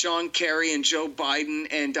John Kerry and Joe Biden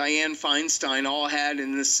and Dianne Feinstein all had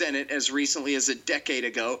in the Senate as recently as a decade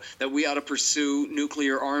ago, that we ought to pursue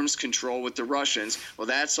nuclear arms control with the Russians, well,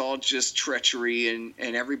 that's all just treachery,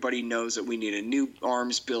 and everybody knows that we need a new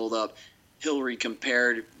arms buildup. Hillary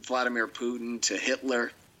compared Vladimir Putin to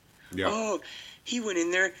Hitler. Yeah. Oh, he went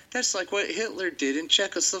in there. That's like what Hitler did in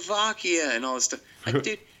Czechoslovakia and all this stuff.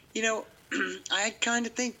 Dude, I kind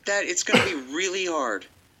of think that it's going to be really hard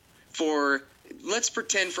for, let's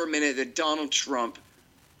pretend for a minute that Donald Trump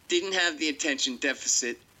didn't have the attention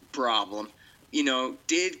deficit problem,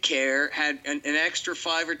 did care, had an extra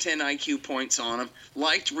 5 or 10 IQ points on him,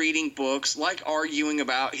 liked reading books, liked arguing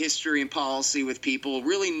about history and policy with people,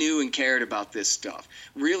 really knew and cared about this stuff,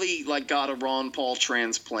 really got a Ron Paul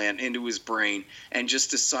transplant into his brain and just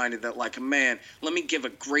decided that man, let me give a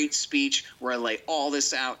great speech where I lay all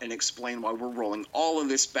this out and explain why we're rolling all of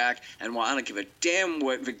this back and why I don't give a damn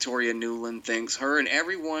what Victoria Nuland thinks. Her and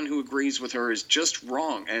everyone who agrees with her is just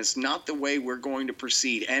wrong, and it's not the way we're going to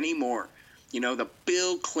proceed anymore. The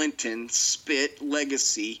Bill Clinton spit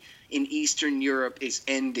legacy in Eastern Europe is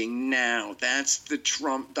ending now. That's the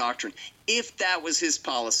Trump doctrine. If that was his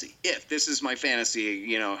policy, if this is my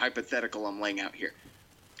fantasy, hypothetical I'm laying out here,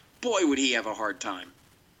 boy, would he have a hard time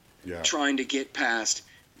trying to get past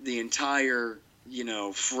the entire,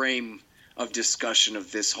 frame of discussion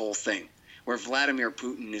of this whole thing, where Vladimir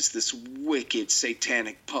Putin is this wicked,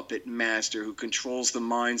 satanic puppet master who controls the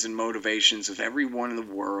minds and motivations of everyone in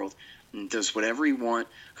the world, and does whatever he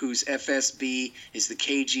wants, whose FSB is the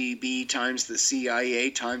KGB times the CIA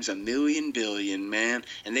times a million billion, man.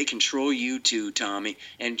 And they control you too, Tommy.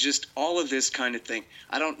 And just all of this kind of thing.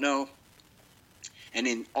 I don't know. And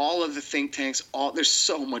in all of the think tanks, there's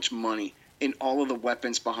so much money in all of the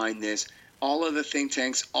weapons behind this. All of the think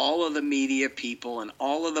tanks, all of the media people, and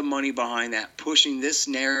all of the money behind that pushing this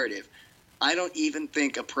narrative. I don't even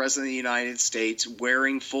think a president of the United States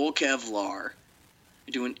wearing full Kevlar,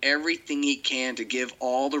 doing everything he can to give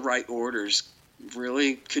all the right orders,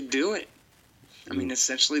 really could do it. I mean,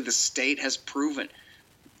 essentially, the state has proven.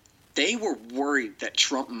 They were worried that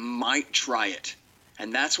Trump might try it,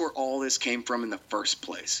 and that's where all this came from in the first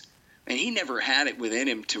place. And he never had it within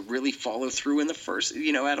him to really follow through in the first,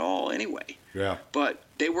 at all anyway. Yeah. But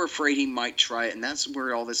they were afraid he might try it, and that's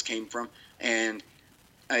where all this came from. And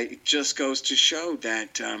it just goes to show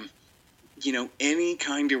that any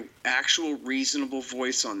kind of actual reasonable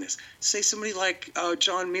voice on this. Say somebody like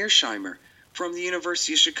John Mearsheimer from the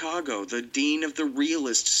University of Chicago, the dean of the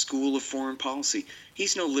Realist School of Foreign Policy.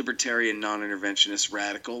 He's no libertarian, non-interventionist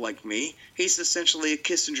radical like me. He's essentially a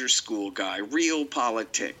Kissinger school guy,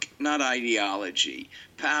 realpolitik, not ideology,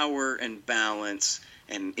 power and balance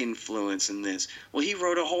and influence in this. Well, he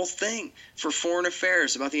wrote a whole thing for Foreign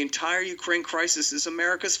Affairs about the entire Ukraine crisis is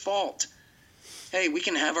America's fault. Hey, we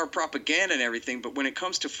can have our propaganda and everything, but when it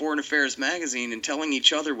comes to Foreign Affairs magazine and telling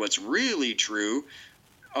each other what's really true,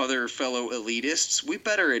 other fellow elitists, we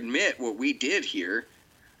better admit what we did here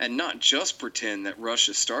and not just pretend that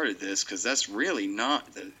Russia started this, because that's really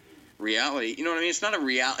not the reality. You know what I mean? It's not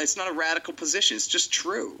a radical position. It's just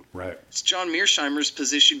true. Right. It's John Mearsheimer's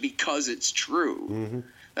position because it's true. Mm-hmm.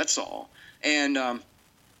 That's all. And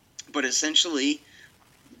But essentially,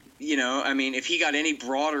 I mean, if he got any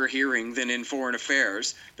broader hearing than in foreign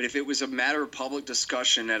affairs, but if it was a matter of public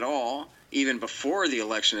discussion at all, even before the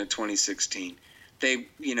election of 2016, they,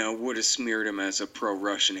 would have smeared him as a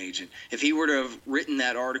pro-Russian agent. If he were to have written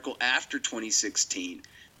that article after 2016,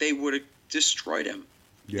 they would have destroyed him,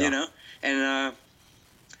 And, I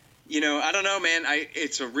don't know, man.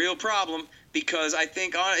 It's a real problem because I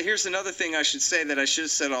think, here's another thing I should say that I should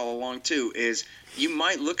have said all along, too, is you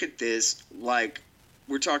might look at this like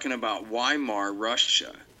we're talking about Weimar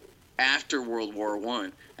Russia after World War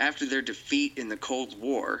I, after their defeat in the Cold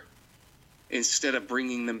War. Instead of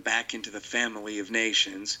bringing them back into the family of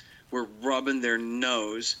nations, we're rubbing their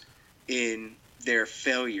nose in their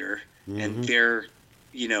failure and their,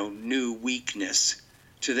 new weakness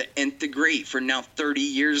to the nth degree for now 30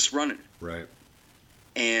 years running. Right.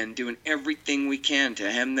 And doing everything we can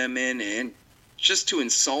to hem them in and just to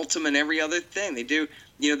insult them and every other thing they do.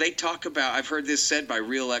 They talk about, I've heard this said by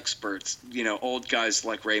real experts, old guys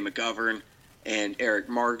like Ray McGovern and Eric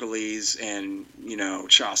Margulies and,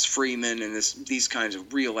 Chas Freeman and these kinds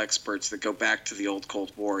of real experts that go back to the old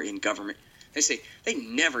Cold War in government. They say they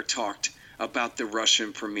never talked about the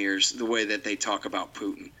Russian premiers the way that they talk about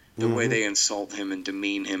Putin, the way they insult him and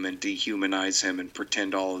demean him and dehumanize him and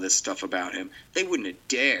pretend all of this stuff about him. They wouldn't have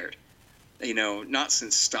dared, not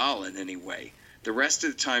since Stalin anyway. The rest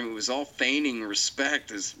of the time it was all feigning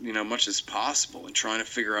respect as, much as possible and trying to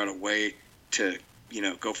figure out a way to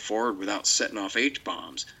go forward without setting off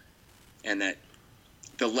H-bombs. And that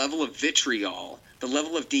the level of vitriol, the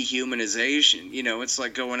level of dehumanization, it's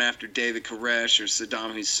like going after David Koresh or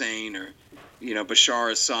Saddam Hussein or,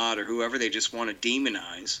 Bashar Assad or whoever they just want to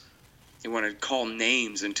demonize. They want to call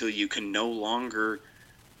names until you can no longer,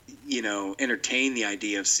 entertain the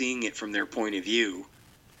idea of seeing it from their point of view.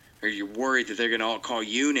 Or you're worried that they're going to all call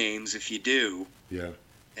you names if you do. Yeah.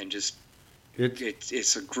 And just...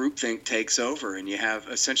 It's a groupthink takes over, and you have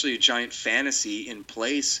essentially a giant fantasy in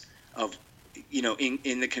place of,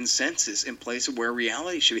 in the consensus, in place of where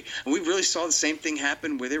reality should be. And we really saw the same thing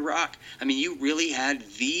happen with Iraq. I mean, you really had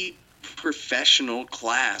the professional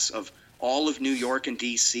class of all of New York and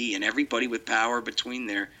D.C. and everybody with power between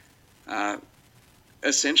there,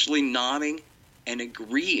 essentially nodding and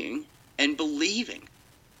agreeing and believing.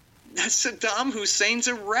 That's Saddam Hussein's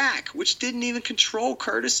Iraq, which didn't even control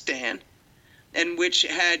Kurdistan. And which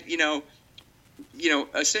had,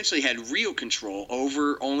 essentially had real control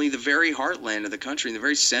over only the very heartland of the country, in the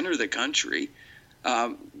very center of the country,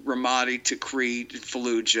 Ramadi, Tikrit,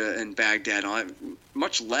 Fallujah, and Baghdad, all that,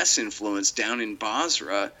 much less influence down in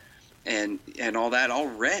Basra and all that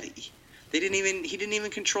already. He didn't even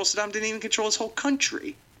control, Saddam didn't even control his whole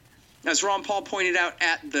country. As Ron Paul pointed out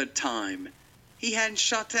at the time, he hadn't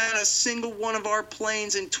shot down a single one of our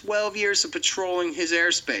planes in 12 years of patrolling his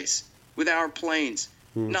airspace. With our planes.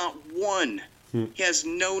 Not one. He has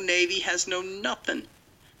no Navy, has no nothing.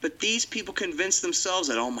 But these people convince themselves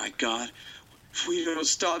that, oh my God, if we don't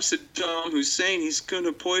stop Saddam Hussein, he's going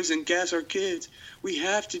to poison gas our kids. We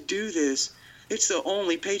have to do this. It's the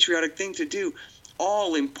only patriotic thing to do.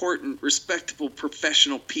 All important, respectable,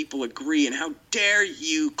 professional people agree. And how dare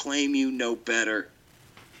you claim you know better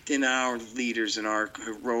than our leaders and our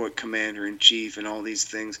heroic commander-in-chief and all these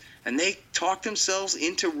things. And they talked themselves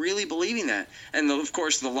into really believing that. And, of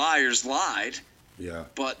course, the liars lied. Yeah.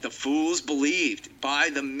 But the fools believed. By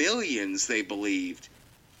the millions, they believed.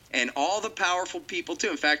 And all the powerful people, too.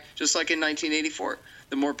 In fact, just like in 1984,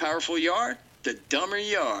 the more powerful you are, the dumber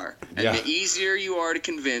you are. And the easier you are to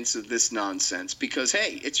convince of this nonsense. Because,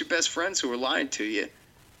 hey, it's your best friends who are lying to you.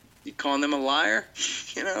 You calling them a liar,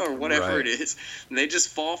 or whatever it is. And they just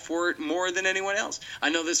fall for it more than anyone else.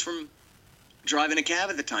 I know this from driving a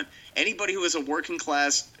cab at the time. Anybody who was a working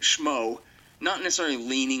class schmo, not necessarily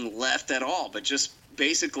leaning left at all, but just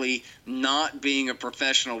basically not being a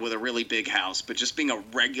professional with a really big house, but just being a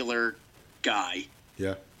regular guy,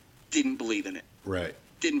 didn't believe in it. Right.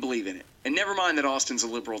 Didn't believe in it. And never mind that Austin's a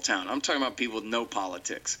liberal town. I'm talking about people with no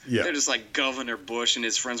politics. Yeah. They're just like Governor Bush and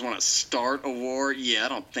his friends want to start a war. Yeah, I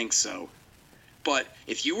don't think so. But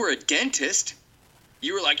if you were a dentist,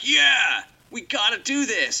 you were like, yeah, we got to do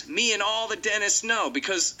this. Me and all the dentists know,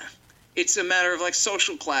 because it's a matter of like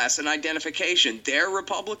social class and identification. They're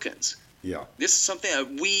Republicans. Yeah. This is something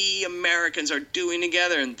that we Americans are doing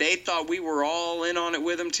together, and they thought we were all in on it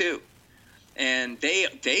with them too. And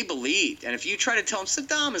they believed. And if you try to tell them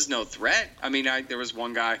Saddam is no threat, I mean, there was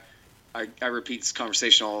one guy, I repeat this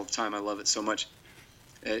conversation all the time. I love it so much.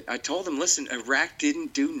 I told him, listen, Iraq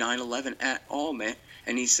didn't do 9/11 at all, man.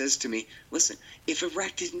 And he says to me, listen, if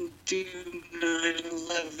Iraq didn't do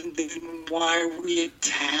 9/11, then why are we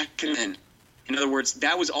attacking them? In other words,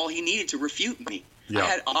 that was all he needed to refute me. Yeah. I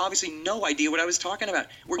had obviously no idea what I was talking about.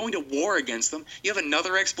 We're going to war against them. You have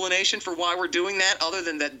another explanation for why we're doing that other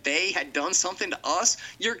than that they had done something to us?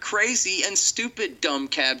 You're crazy and stupid, dumb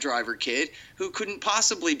cab driver kid who couldn't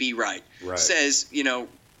possibly be right. Says,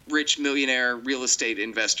 rich millionaire real estate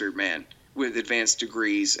investor man with advanced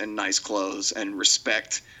degrees and nice clothes and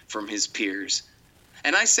respect from his peers.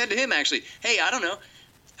 And I said to him, actually, hey, I don't know.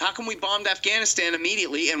 How come we bombed Afghanistan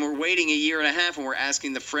immediately and we're waiting a year and a half and we're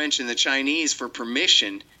asking the French and the Chinese for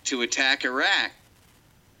permission to attack Iraq?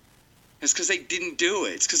 It's because they didn't do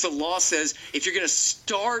it. It's because the law says if you're going to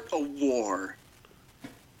start a war,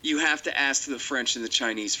 you have to ask the French and the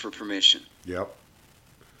Chinese for permission. Yep.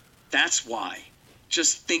 That's why.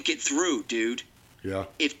 Just think it through, dude. Yeah.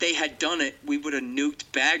 If they had done it, we would have nuked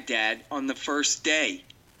Baghdad on the first day.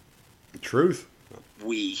 Truth.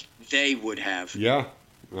 They would have. Yeah.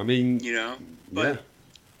 I mean, but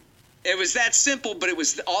it was that simple, but it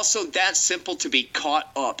was also that simple to be caught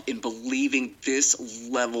up in believing this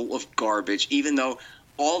level of garbage, even though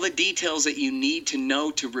all the details that you need to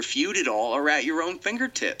know to refute it all are at your own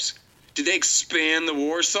fingertips. Did they expand the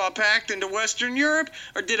Warsaw Pact into Western Europe,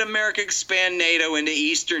 or did America expand NATO into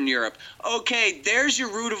Eastern Europe? Okay, there's your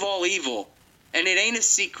root of all evil, and it ain't a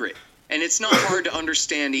secret, and it's not hard to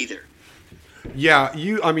understand either. Yeah,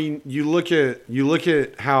 you look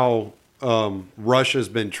at how Russia's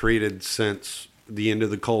been treated since the end of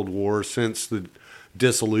the Cold War, since the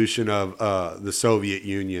dissolution of the Soviet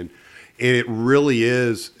Union. And it really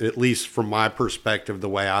is, at least from my perspective, the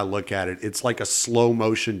way I look at it, it's like a slow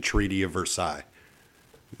motion Treaty of Versailles.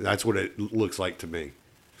 That's what it looks like to me.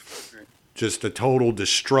 Right. Just a total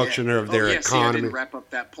destruction of their economy. See, I didn't wrap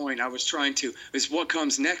up that point. I was trying to. Is what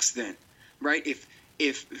comes next then, right? If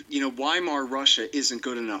Weimar Russia isn't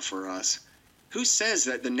good enough for us, who says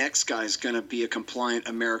that the next guy is going to be a compliant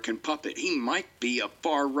American puppet? He might be a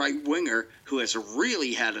far right winger who has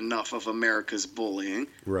really had enough of America's bullying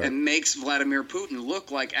and makes Vladimir Putin look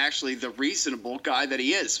like actually the reasonable guy that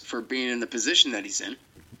he is for being in the position that he's in.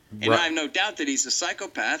 And I have no doubt that he's a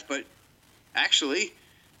psychopath, but actually,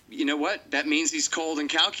 you know what? That means he's cold and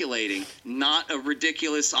calculating, not a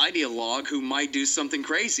ridiculous ideologue who might do something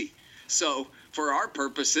crazy. So for our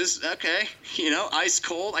purposes, okay, ice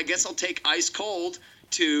cold. I guess I'll take ice cold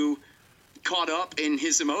to caught up in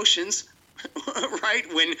his emotions, right?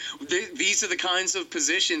 When these are the kinds of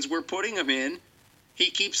positions we're putting him in, he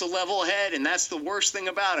keeps a level head, and that's the worst thing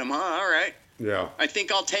about him, huh? All right. Yeah. I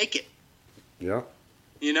think I'll take it. Yeah.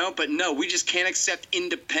 But no, we just can't accept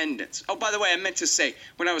independence. Oh, by the way, I meant to say,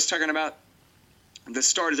 when I was talking about the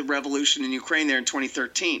start of the revolution in Ukraine there in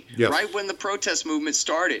 2013, right when the protest movement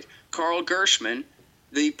started, Carl Gershman,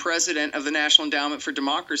 the president of the National Endowment for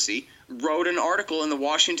Democracy, wrote an article in the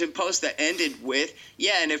Washington Post that ended with,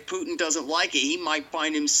 and if Putin doesn't like it, he might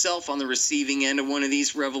find himself on the receiving end of one of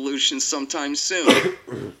these revolutions sometime soon.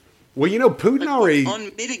 Well, Putin already...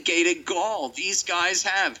 Unmitigated gall these guys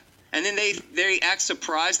have. And then they act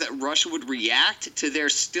surprised that Russia would react to their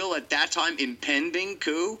still at that time impending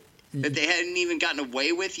coup that they hadn't even gotten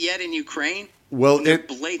away with yet in Ukraine. Well, they're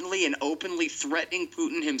blatantly and openly threatening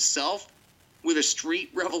Putin himself with a street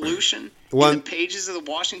revolution in the pages of the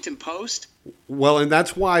Washington Post. Well, and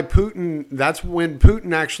that's why that's when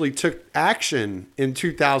Putin actually took action in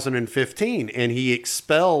 2015, and he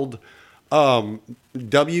expelled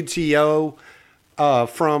WTO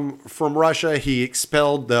from Russia. He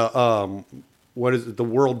expelled the the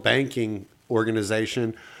World Banking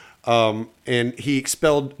Organization, and he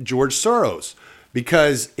expelled George Soros.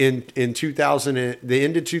 Because in the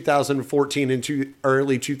end of 2014 and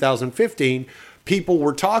early 2015, people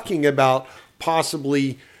were talking about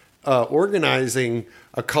possibly organizing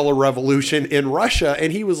a color revolution in Russia.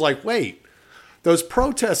 And he was like, wait, those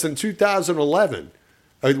protests in 2011,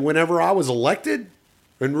 whenever I was elected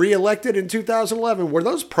and reelected in 2011, were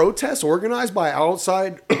those protests organized by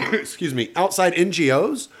outside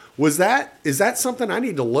NGOs? Is that something I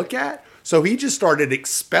need to look at? So he just started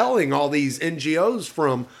expelling all these NGOs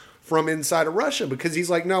from inside of Russia because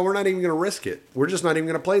he's like, no, we're not even going to risk it. We're just not even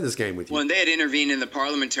going to play this game with you. Well, and they had intervened in the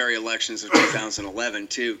parliamentary elections of 2011,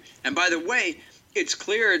 too. And by the way, it's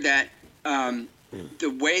clear that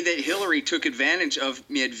the way that Hillary took advantage of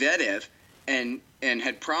Medvedev and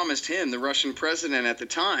had promised him, the Russian president at the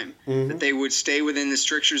time, that they would stay within the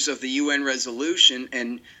strictures of the UN resolution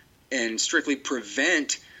and strictly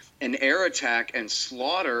prevent an air attack and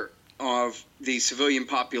slaughter of the civilian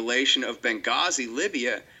population of Benghazi,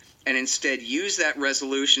 Libya, and instead use that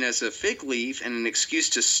resolution as a fig leaf and an excuse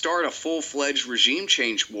to start a full-fledged regime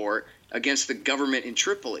change war against the government in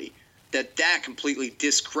Tripoli, that completely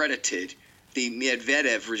discredited the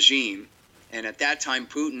Medvedev regime And at that time,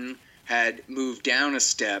 Putin had moved down a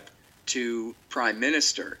step to prime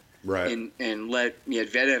minister, Right. and let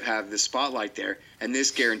Medvedev have the spotlight there. And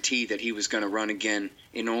this guaranteed that he was going to run again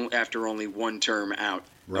after only one term out.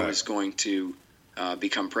 Right. And was going to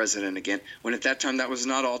become president again. When at that time that was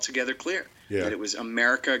not altogether clear. Yeah. That it was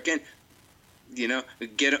America again. You know,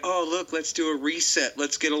 look, let's do a reset.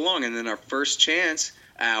 Let's get along. And then our first chance,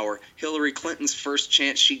 Hillary Clinton's first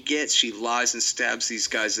chance she gets, she lies and stabs these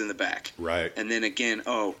guys in the back. Right. And then again,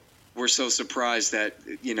 we're so surprised that,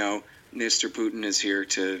 Mr. Putin is here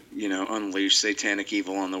to, unleash satanic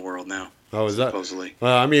evil on the world now. Oh, is that supposedly?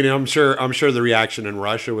 Well, I mean, I'm sure the reaction in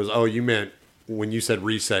Russia was, you meant when you said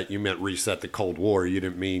reset, you meant reset the Cold War. You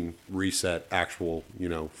didn't mean reset actual,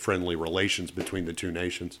 friendly relations between the two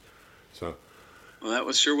nations. So. Well, that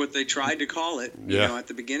was sure what they tried to call it, at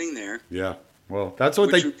the beginning there. Yeah. Well, that's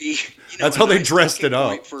what Which would be, that's how they dressed it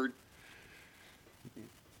up.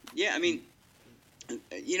 Yeah, I mean,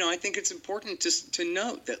 I think it's important to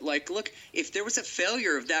note that, look, if there was a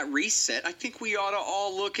failure of that reset, I think we ought to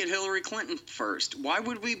all look at Hillary Clinton first. Why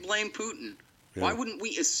would we blame Putin? Yeah. Why wouldn't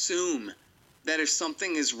we assume that if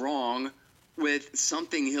something is wrong with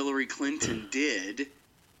something Hillary Clinton did,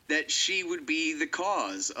 that she would be the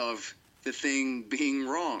cause of the thing being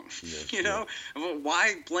wrong? Yeah,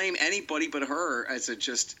 Why blame anybody but her as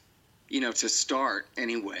to start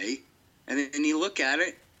anyway? And then you look at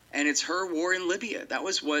it, and it's her war in Libya. That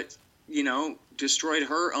was what, destroyed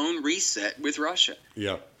her own reset with Russia.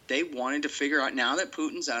 Yeah. They wanted to figure out, now that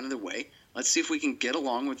Putin's out of the way, let's see if we can get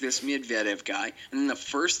along with this Medvedev guy. And then the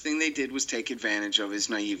first thing they did was take advantage of his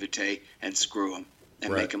naivete and screw him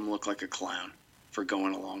and make him look like a clown for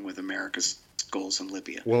going along with America's goals in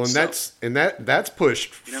Libya. Well, and that's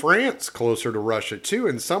pushed France closer to Russia too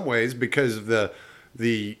in some ways, because of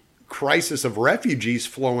the crisis of refugees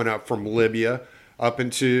flowing up from Libya up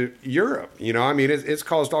into Europe. I mean, it's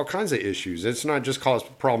caused all kinds of issues. It's not just caused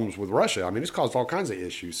problems with Russia. I mean, it's caused all kinds of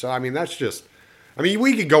issues. So, I mean,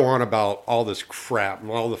 we could go on about all this crap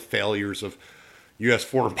and all the failures of U.S.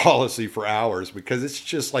 foreign policy for hours, because it's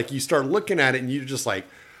just like you start looking at it and you're just like,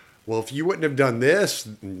 well, if you wouldn't have done this,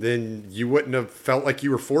 then you wouldn't have felt like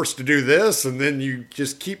you were forced to do this, and then you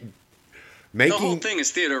just keep making... The whole thing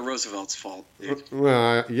is Theodore Roosevelt's fault, dude.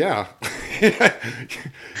 Yeah.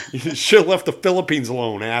 You should have left the Philippines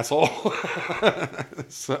alone, asshole.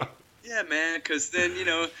 So... Yeah, man, because then,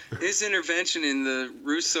 his intervention in the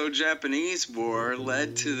Russo-Japanese War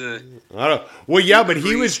led to the... Well, yeah, but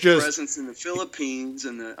he was just... presence in the Philippines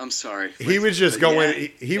and the... I'm sorry. He was just going... Yeah,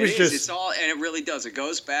 he was just... It's all... And it really does. It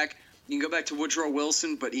goes back... You can go back to Woodrow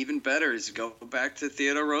Wilson, but even better is go back to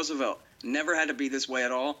Theodore Roosevelt. Never had to be this way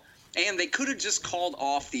at all. And they could have just called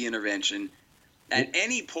off the intervention at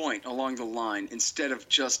any point along the line instead of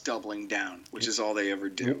just doubling down, which is all they ever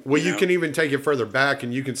do. Well, you can even take it further back,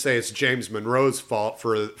 and you can say it's James Monroe's fault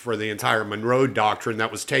for the entire Monroe Doctrine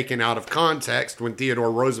that was taken out of context when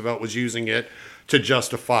Theodore Roosevelt was using it to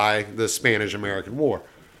justify the Spanish-American War.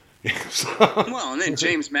 Well, and then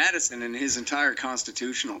James Madison and his entire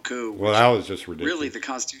constitutional coup. Well, that was just ridiculous. Really, the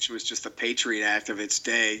Constitution was just the Patriot Act of its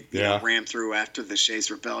day. Rammed through after the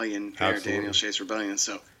Shays Rebellion, Daniel Shays Rebellion.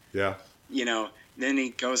 So, yeah. Then he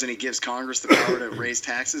goes and he gives Congress the power to raise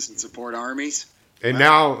taxes and support armies. And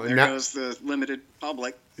now goes the limited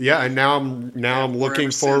public. Yeah, and now I'm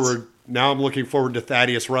looking forward. Now I'm looking forward to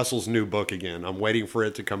Thaddeus Russell's new book again. I'm waiting for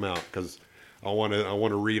it to come out because I want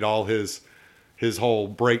to read all his whole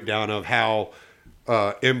breakdown of how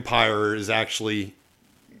empire is actually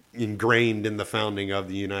ingrained in the founding of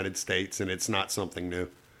the United States, and it's not something new.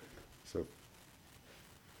 So.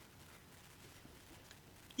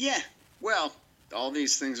 Yeah, well. All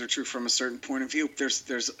these things are true from a certain point of view.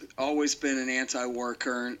 There's always been an anti-war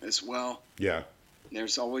current as well. Yeah.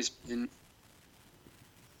 There's always been,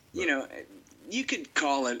 you could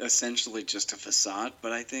call it essentially just a facade,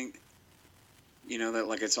 but I think,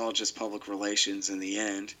 that it's all just public relations in the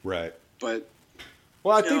end. Right. But,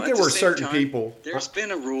 well, I think there were certain people. There's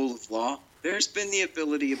been a rule of law. There's been the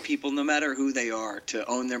ability of people, no matter who they are, to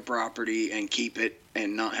own their property and keep it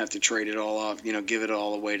and not have to trade it all off, give it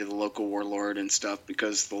all away to the local warlord and stuff,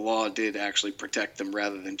 because the law did actually protect them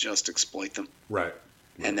rather than just exploit them. Right.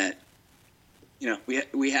 And that,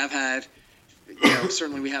 we have had,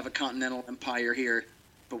 certainly we have a continental empire here,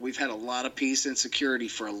 but we've had a lot of peace and security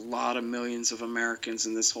for a lot of millions of Americans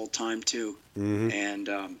in this whole time too.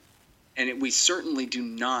 Mm-hmm. And we certainly do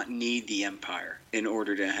not need the empire in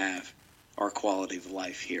order to have our quality of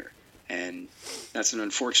life here. And that's an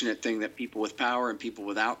unfortunate thing that people with power and people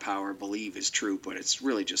without power believe is true, but it's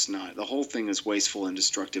really just not. The whole thing is wasteful and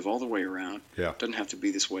destructive all the way around. Yeah. It doesn't have to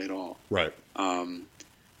be this way at all. Right.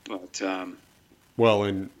 But Well,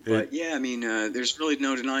 and but yeah, I mean, there's really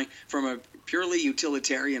no denying from a purely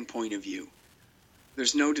utilitarian point of view.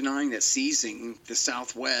 There's no denying that seizing the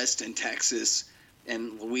Southwest and Texas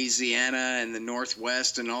and Louisiana and the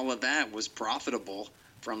Northwest and all of that was profitable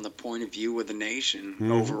from the point of view of the nation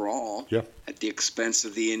overall, yeah, at the expense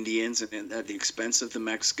of the Indians and at the expense of the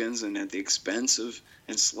Mexicans and at the expense of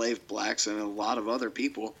enslaved blacks and a lot of other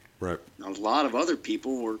people. right. A lot of other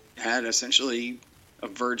people had essentially a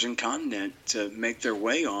virgin continent to make their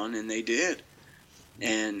way on, and they did.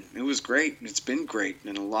 And it was great. It's been great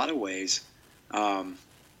in a lot of ways.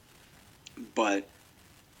 But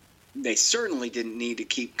they certainly didn't need to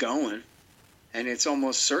keep going. And it's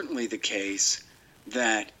almost certainly the case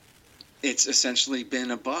that it's essentially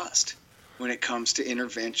been a bust when it comes to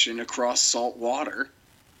intervention across salt water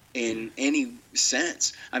in any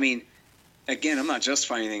sense. I mean, again, I'm not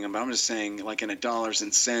justifying anything, but I'm just saying, like, in a dollars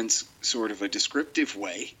and cents sort of a descriptive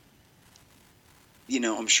way, you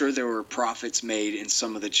know, I'm sure there were profits made in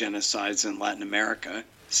some of the genocides in Latin America,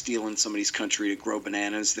 stealing somebody's country to grow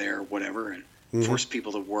bananas there or whatever, and force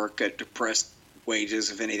people to work at depressed wages,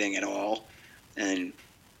 if anything at all, and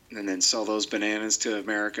then sell those bananas to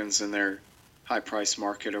Americans in their high-price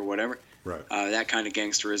market or whatever. Right. That kind of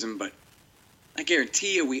gangsterism. But I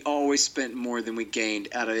guarantee you we always spent more than we gained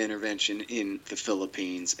out of intervention in the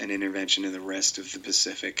Philippines and intervention in the rest of the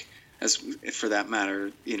Pacific, as for that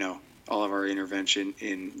matter, you know, all of our intervention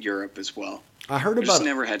in Europe as well. I heard It about just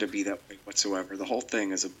never had to be that way whatsoever. The whole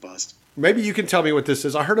thing is a bust. Maybe you can tell me what this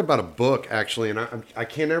is. I heard about a book actually, and I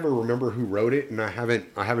can't ever remember who wrote it, and I haven't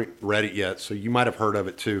read it yet. So you might have heard of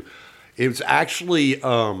it too. It was actually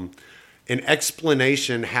an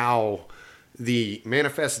explanation how the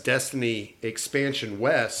Manifest Destiny expansion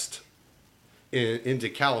west into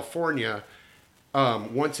California.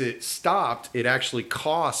 Once it stopped, it actually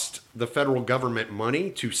cost the federal government money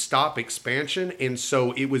to stop expansion. And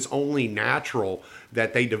so it was only natural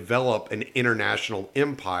that they develop an international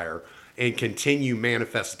empire and continue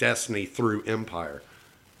Manifest Destiny through empire.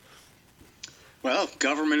 Well,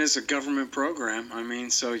 government is a government program. I mean,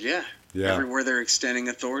 so yeah. Everywhere they're extending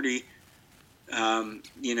authority,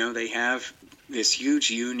 you know, they have this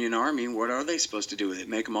huge union army. What are they supposed to do with it?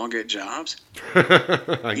 Make them all get jobs?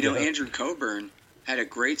 You know, Andrew Coburn had a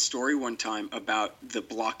great story one time about the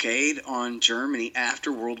blockade on Germany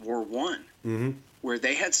after World War I, where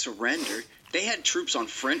they had surrendered. They had troops on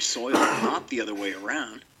French soil, not the other way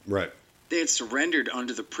around. Right. They had surrendered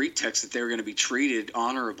under the pretext that they were going to be treated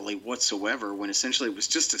honorably whatsoever, when essentially it was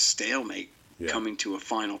just a stalemate coming to a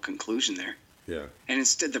final conclusion there. Yeah. And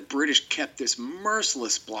instead, the British kept this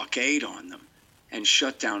merciless blockade on them and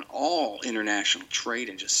shut down all international trade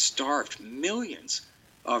and just starved millions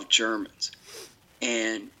of Germans.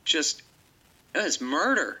 And just, it was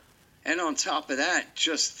murder. And on top of that,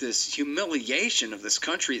 just this humiliation of this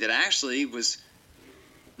country that actually was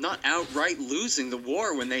not outright losing the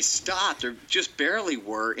war when they stopped, or just barely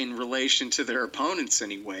were in relation to their opponents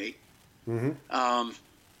anyway. And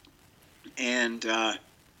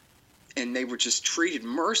they were just treated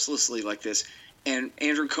mercilessly like this. And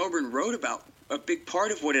Andrew Coburn wrote about a big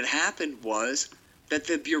part of what had happened was that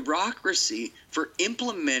the bureaucracy for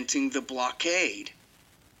implementing the blockade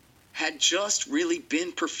had just really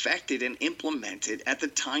been perfected and implemented at the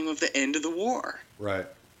time of the end of the war. Right.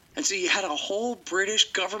 And so you had a whole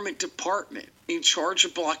British government department in charge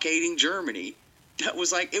of blockading Germany that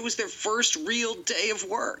was like, it was their first real day of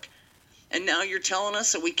work. And now you're telling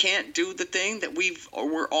us that we can't do the thing that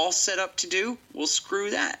we're all set up to do? Well, screw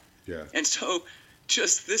that. Yeah. And so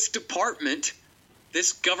just this department,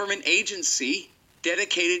 this government agency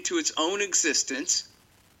dedicated to its own existence,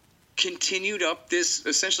 continued up this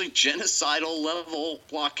essentially genocidal level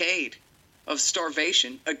blockade of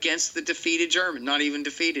starvation against the defeated German, not even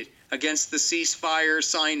defeated, against the ceasefire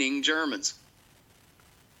signing Germans.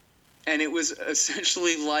 And it was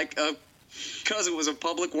essentially like because it was a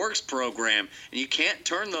public works program, and you can't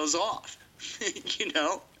turn those off, you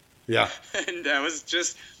know? Yeah. And that was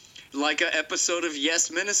just like an episode of Yes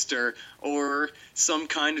Minister, or some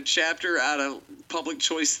kind of chapter out of Public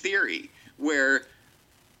Choice Theory, where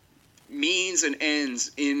means and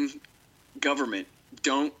ends in government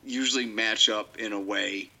don't usually match up in a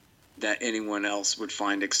way that anyone else would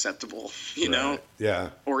find acceptable, you know?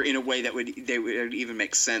 Yeah. Or in a way that would even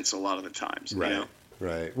make sense a lot of the times, Right. you know?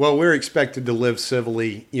 Right. Well, we're expected to live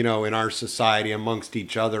civilly, you know, in our society amongst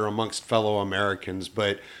each other, amongst fellow Americans,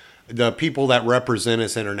 but the people that represent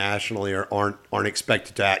us internationally aren't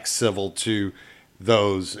expected to act civil to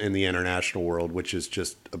those in the international world, which is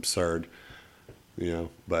just absurd, you know,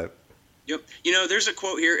 but. Yep. You know, there's a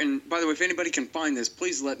quote here, and by the way, if anybody can find this,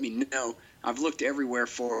 please let me know. I've looked everywhere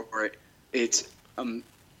for it. It's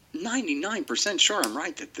 99% sure I'm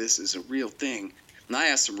right that this is a real thing. And I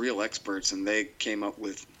asked some real experts, and they came up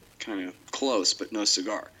with kind of close, but no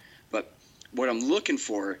cigar. But what I'm looking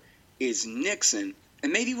for is Nixon.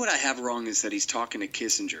 And maybe what I have wrong is that he's talking to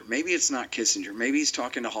Kissinger. Maybe it's not Kissinger. Maybe he's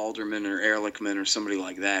talking to Haldeman or Ehrlichman or somebody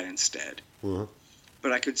like that instead. Uh-huh.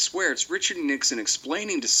 But I could swear it's Richard Nixon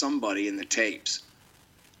explaining to somebody in the tapes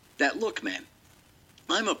that, look, man,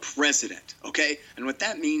 I'm a president, okay? And what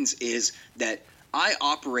that means is that I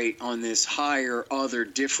operate on this higher, other,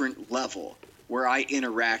 different level where I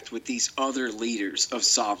interact with these other leaders of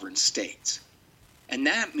sovereign states. And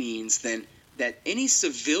that means then that any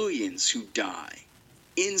civilians who die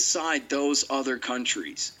inside those other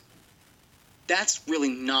countries, that's really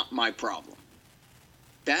not my problem.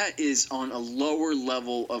 That is on a lower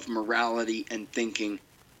level of morality and thinking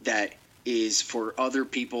that is for other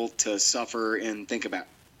people to suffer and think about.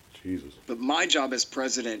 Jesus. But my job as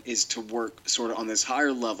president is to work sort of on this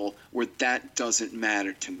higher level where that doesn't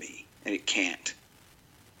matter to me, and it can't.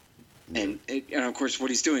 And of course,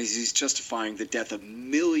 what he's doing is he's justifying the death of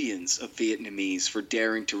millions of Vietnamese for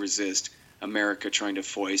daring to resist America trying to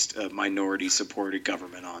foist a minority-supported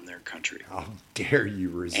government on their country. How dare you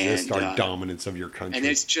resist our dominance of your country? And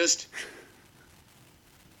it's just...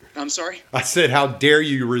 I'm sorry? I said, how dare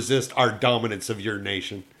you resist our dominance of your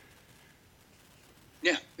nation?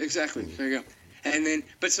 Yeah, exactly. There you go. And then,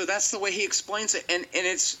 but so that's the way he explains it. And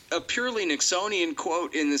it's a purely Nixonian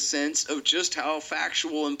quote in the sense of just how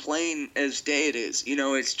factual and plain as day it is. You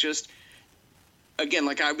know, it's just, again,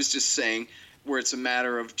 like I was just saying, where it's a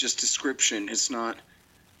matter of just description. It's not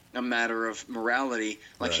a matter of morality.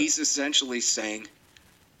 Like Right. He's essentially saying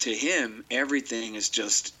to him, everything is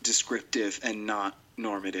just descriptive and not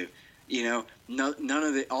normative. You know, none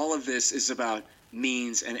of all of this is about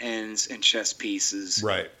means and ends and chess pieces.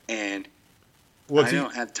 Right. And Well, I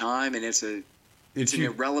don't have time, and it's an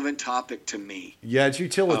irrelevant topic to me. Yeah, it's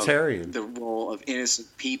utilitarian. The role of innocent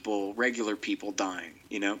people, regular people dying,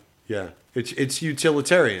 you know? Yeah, it's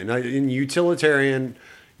utilitarian. In utilitarian,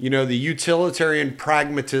 you know, the utilitarian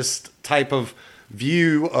pragmatist type of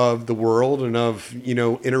view of the world and of, you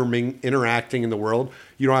know, interacting in the world,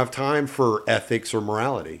 you don't have time for ethics or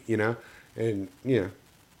morality, you know? And, you know,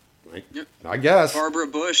 like, Yep. I guess. Barbara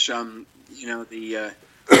Bush, you know, the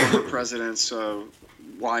former president's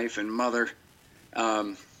wife and mother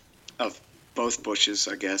of both Bushes,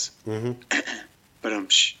 I guess. Mm-hmm.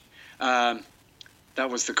 But that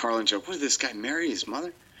was the Carlin joke. What did this guy marry his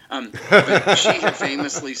mother? But she had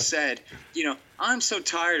famously said, you know, I'm so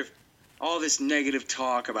tired of all this negative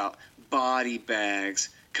talk about body bags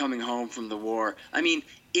coming home from the war. I mean,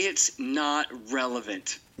 it's not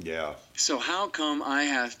relevant. Yeah. So how come I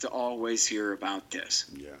have to always hear about this?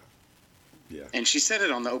 Yeah. Yeah. And she said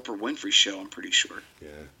it on the Oprah Winfrey Show, I'm pretty sure. Yeah.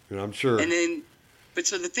 And I'm sure. And then, but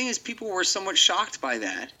so the thing is, people were somewhat shocked by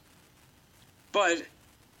that. But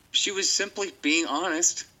she was simply being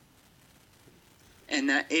honest. And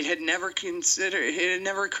that it had never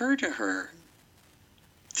occurred to her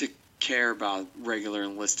to care about regular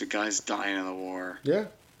enlisted guys dying in the war. Yeah.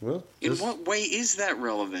 Well, in what way is that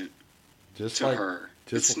relevant to her?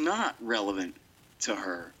 It's not relevant to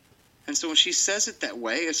her. And so when she says it that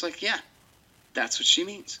way, it's like, yeah, that's what she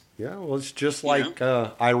means. Yeah, well, it's just like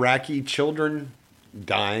Iraqi children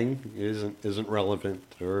dying isn't relevant,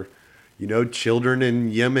 or, you know, children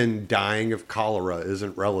in Yemen dying of cholera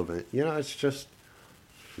isn't relevant. You know, it's just,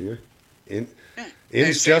 yeah,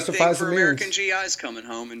 ends justifies the for means. American GIs coming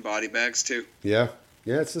home in body bags too. Yeah,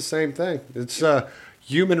 it's the same thing. It's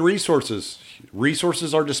human resources.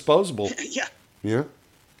 Resources are disposable. Yeah. Yeah.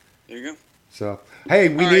 There you go. So, hey,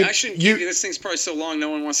 we need. I shouldn't keep you. This thing's probably so long, no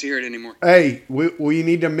one wants to hear it anymore. Hey, we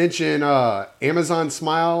need to mention Amazon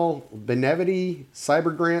Smile, Benevity,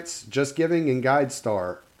 Cyber Grants, Just Giving, and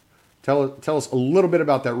GuideStar. Tell us a little bit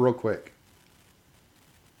about that real quick.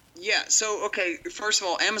 Yeah. So, okay. First of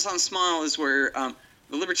all, Amazon Smile is where the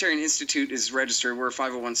Libertarian Institute is registered. We're a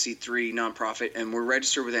 501c3 nonprofit, and we're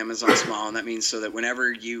registered with Amazon Smile, and that means so that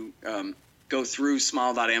whenever you go through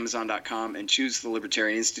smile.amazon.com and choose the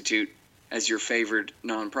Libertarian Institute as your favorite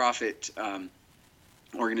nonprofit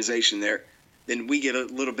organization there, then we get a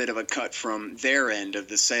little bit of a cut from their end of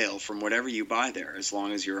the sale from whatever you buy there, as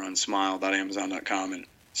long as you're on smile.amazon.com and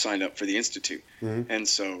signed up for the Institute. Mm-hmm. And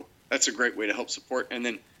so that's a great way to help support. And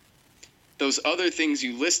then those other things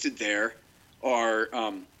you listed there are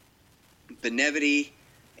Benevity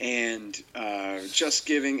and Just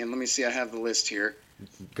Giving. And let me see, I have the list here.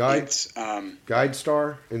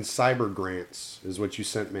 GuideStar and Cyber Grants is what you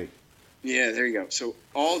sent me. Yeah, there you go. So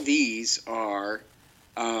all these are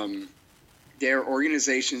they're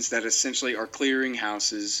organizations that essentially are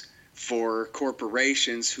clearinghouses for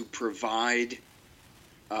corporations who provide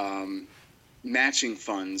matching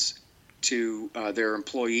funds to their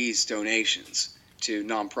employees' donations to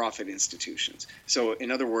nonprofit institutions. So,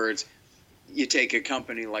 in other words, you take a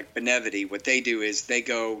company like Benevity, what they do is they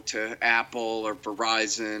go to Apple or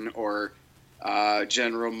Verizon or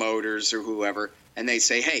General Motors or whoever, and they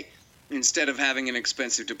say, hey, instead of having an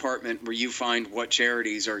expensive department where you find what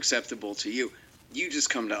charities are acceptable to you, you just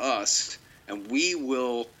come to us, and we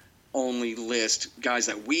will only list guys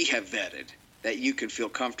that we have vetted that you can feel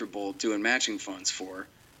comfortable doing matching funds for.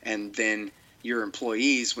 And then your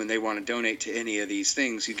employees, when they want to donate to any of these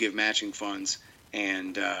things, you give matching funds,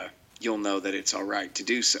 and you'll know that it's all right to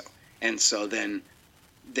do so. And so then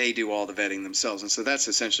they do all the vetting themselves. And so that's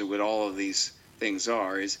essentially what all of these things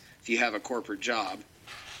are, is if you have a corporate job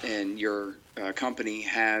and your company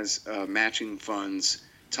has a matching funds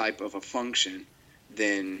type of a function,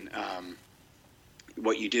 then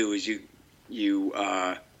what you do is you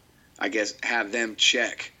I guess have them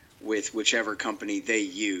check with whichever company they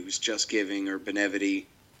use, Just Giving or Benevity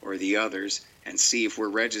or the others, and see if we're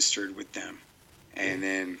registered with them. And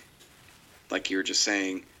then, like you were just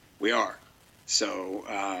saying, we are. So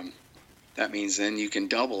that means then you can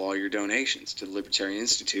double all your donations to the Libertarian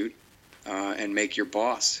Institute and make your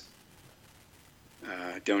boss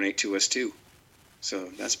donate to us too. So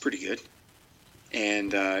that's pretty good.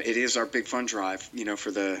 And it is our big fund drive,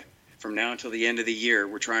 from now until the end of the year.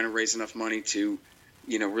 We're trying to raise enough money to,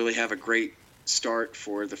 really have a great start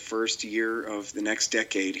for the first year of the next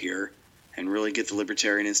decade here, and really get the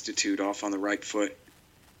Libertarian Institute off on the right foot,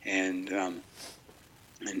 and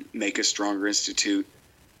make a stronger institute,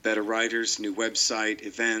 better writers, new website,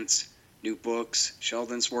 events, new books.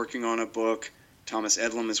 Sheldon's working on a book. Thomas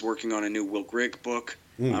Edlum is working on a new Will Grigg book.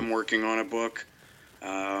 I'm working on a book.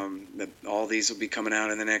 All these will be coming out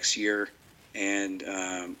in the next year, and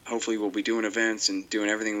hopefully we'll be doing events and doing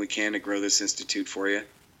everything we can to grow this institute for you.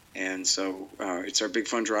 And so it's our big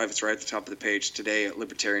fund drive. It's right at the top of the page today at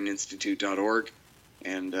libertarianinstitute.org,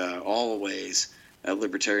 and always at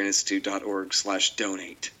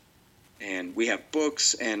libertarianinstitute.org/donate. And we have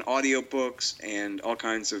books and audio books and all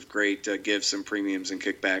kinds of great gifts and premiums and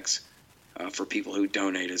kickbacks for people who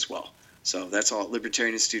donate as well. So that's all at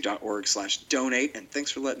libertarianinstitute.org/donate. And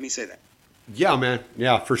thanks for letting me say that. Yeah, man.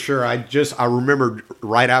 Yeah, for sure. I remembered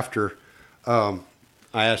right after I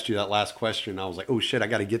asked you that last question, I was like, oh shit, I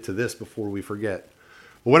got to get to this before we forget.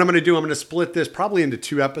 But what I'm going to do, I'm going to split this probably into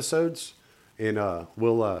 2 episodes, and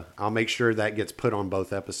I'll make sure that gets put on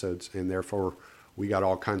both episodes, and therefore we got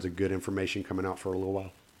all kinds of good information coming out for a little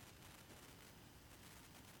while.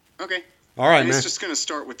 Okay. All right, and man. It's just going to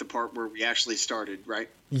start with the part where we actually started, right?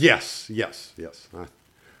 Yes.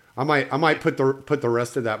 I might put the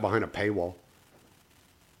rest of that behind a paywall.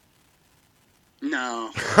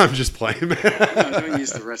 No. I'm just playing, man. No, don't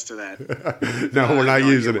use the rest of that. No, we're not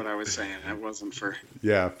using it. What I was saying, that wasn't for.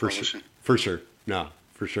 Yeah, for sure. For sure. No,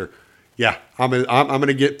 for sure. Yeah, I'm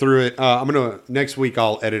gonna get through it. Next week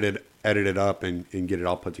I'll edit it up and get it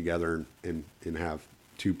all put together and have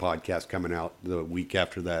 2 podcasts coming out the week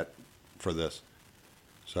after that for this.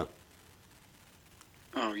 So.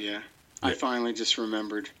 Oh yeah. I finally just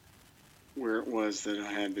remembered where it was that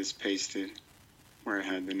I had this pasted, where I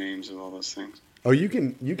had the names of all those things. Oh, you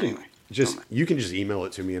can Anyway, just email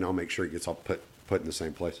it to me and I'll make sure it gets all put in the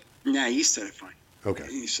same place. Nah, you said it fine.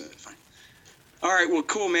 Okay. You said it fine. All right, well,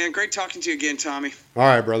 cool, man. Great talking to you again, Tommy. All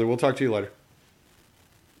right, brother. We'll talk to you later.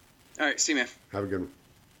 All right, see you, man. Have a good one.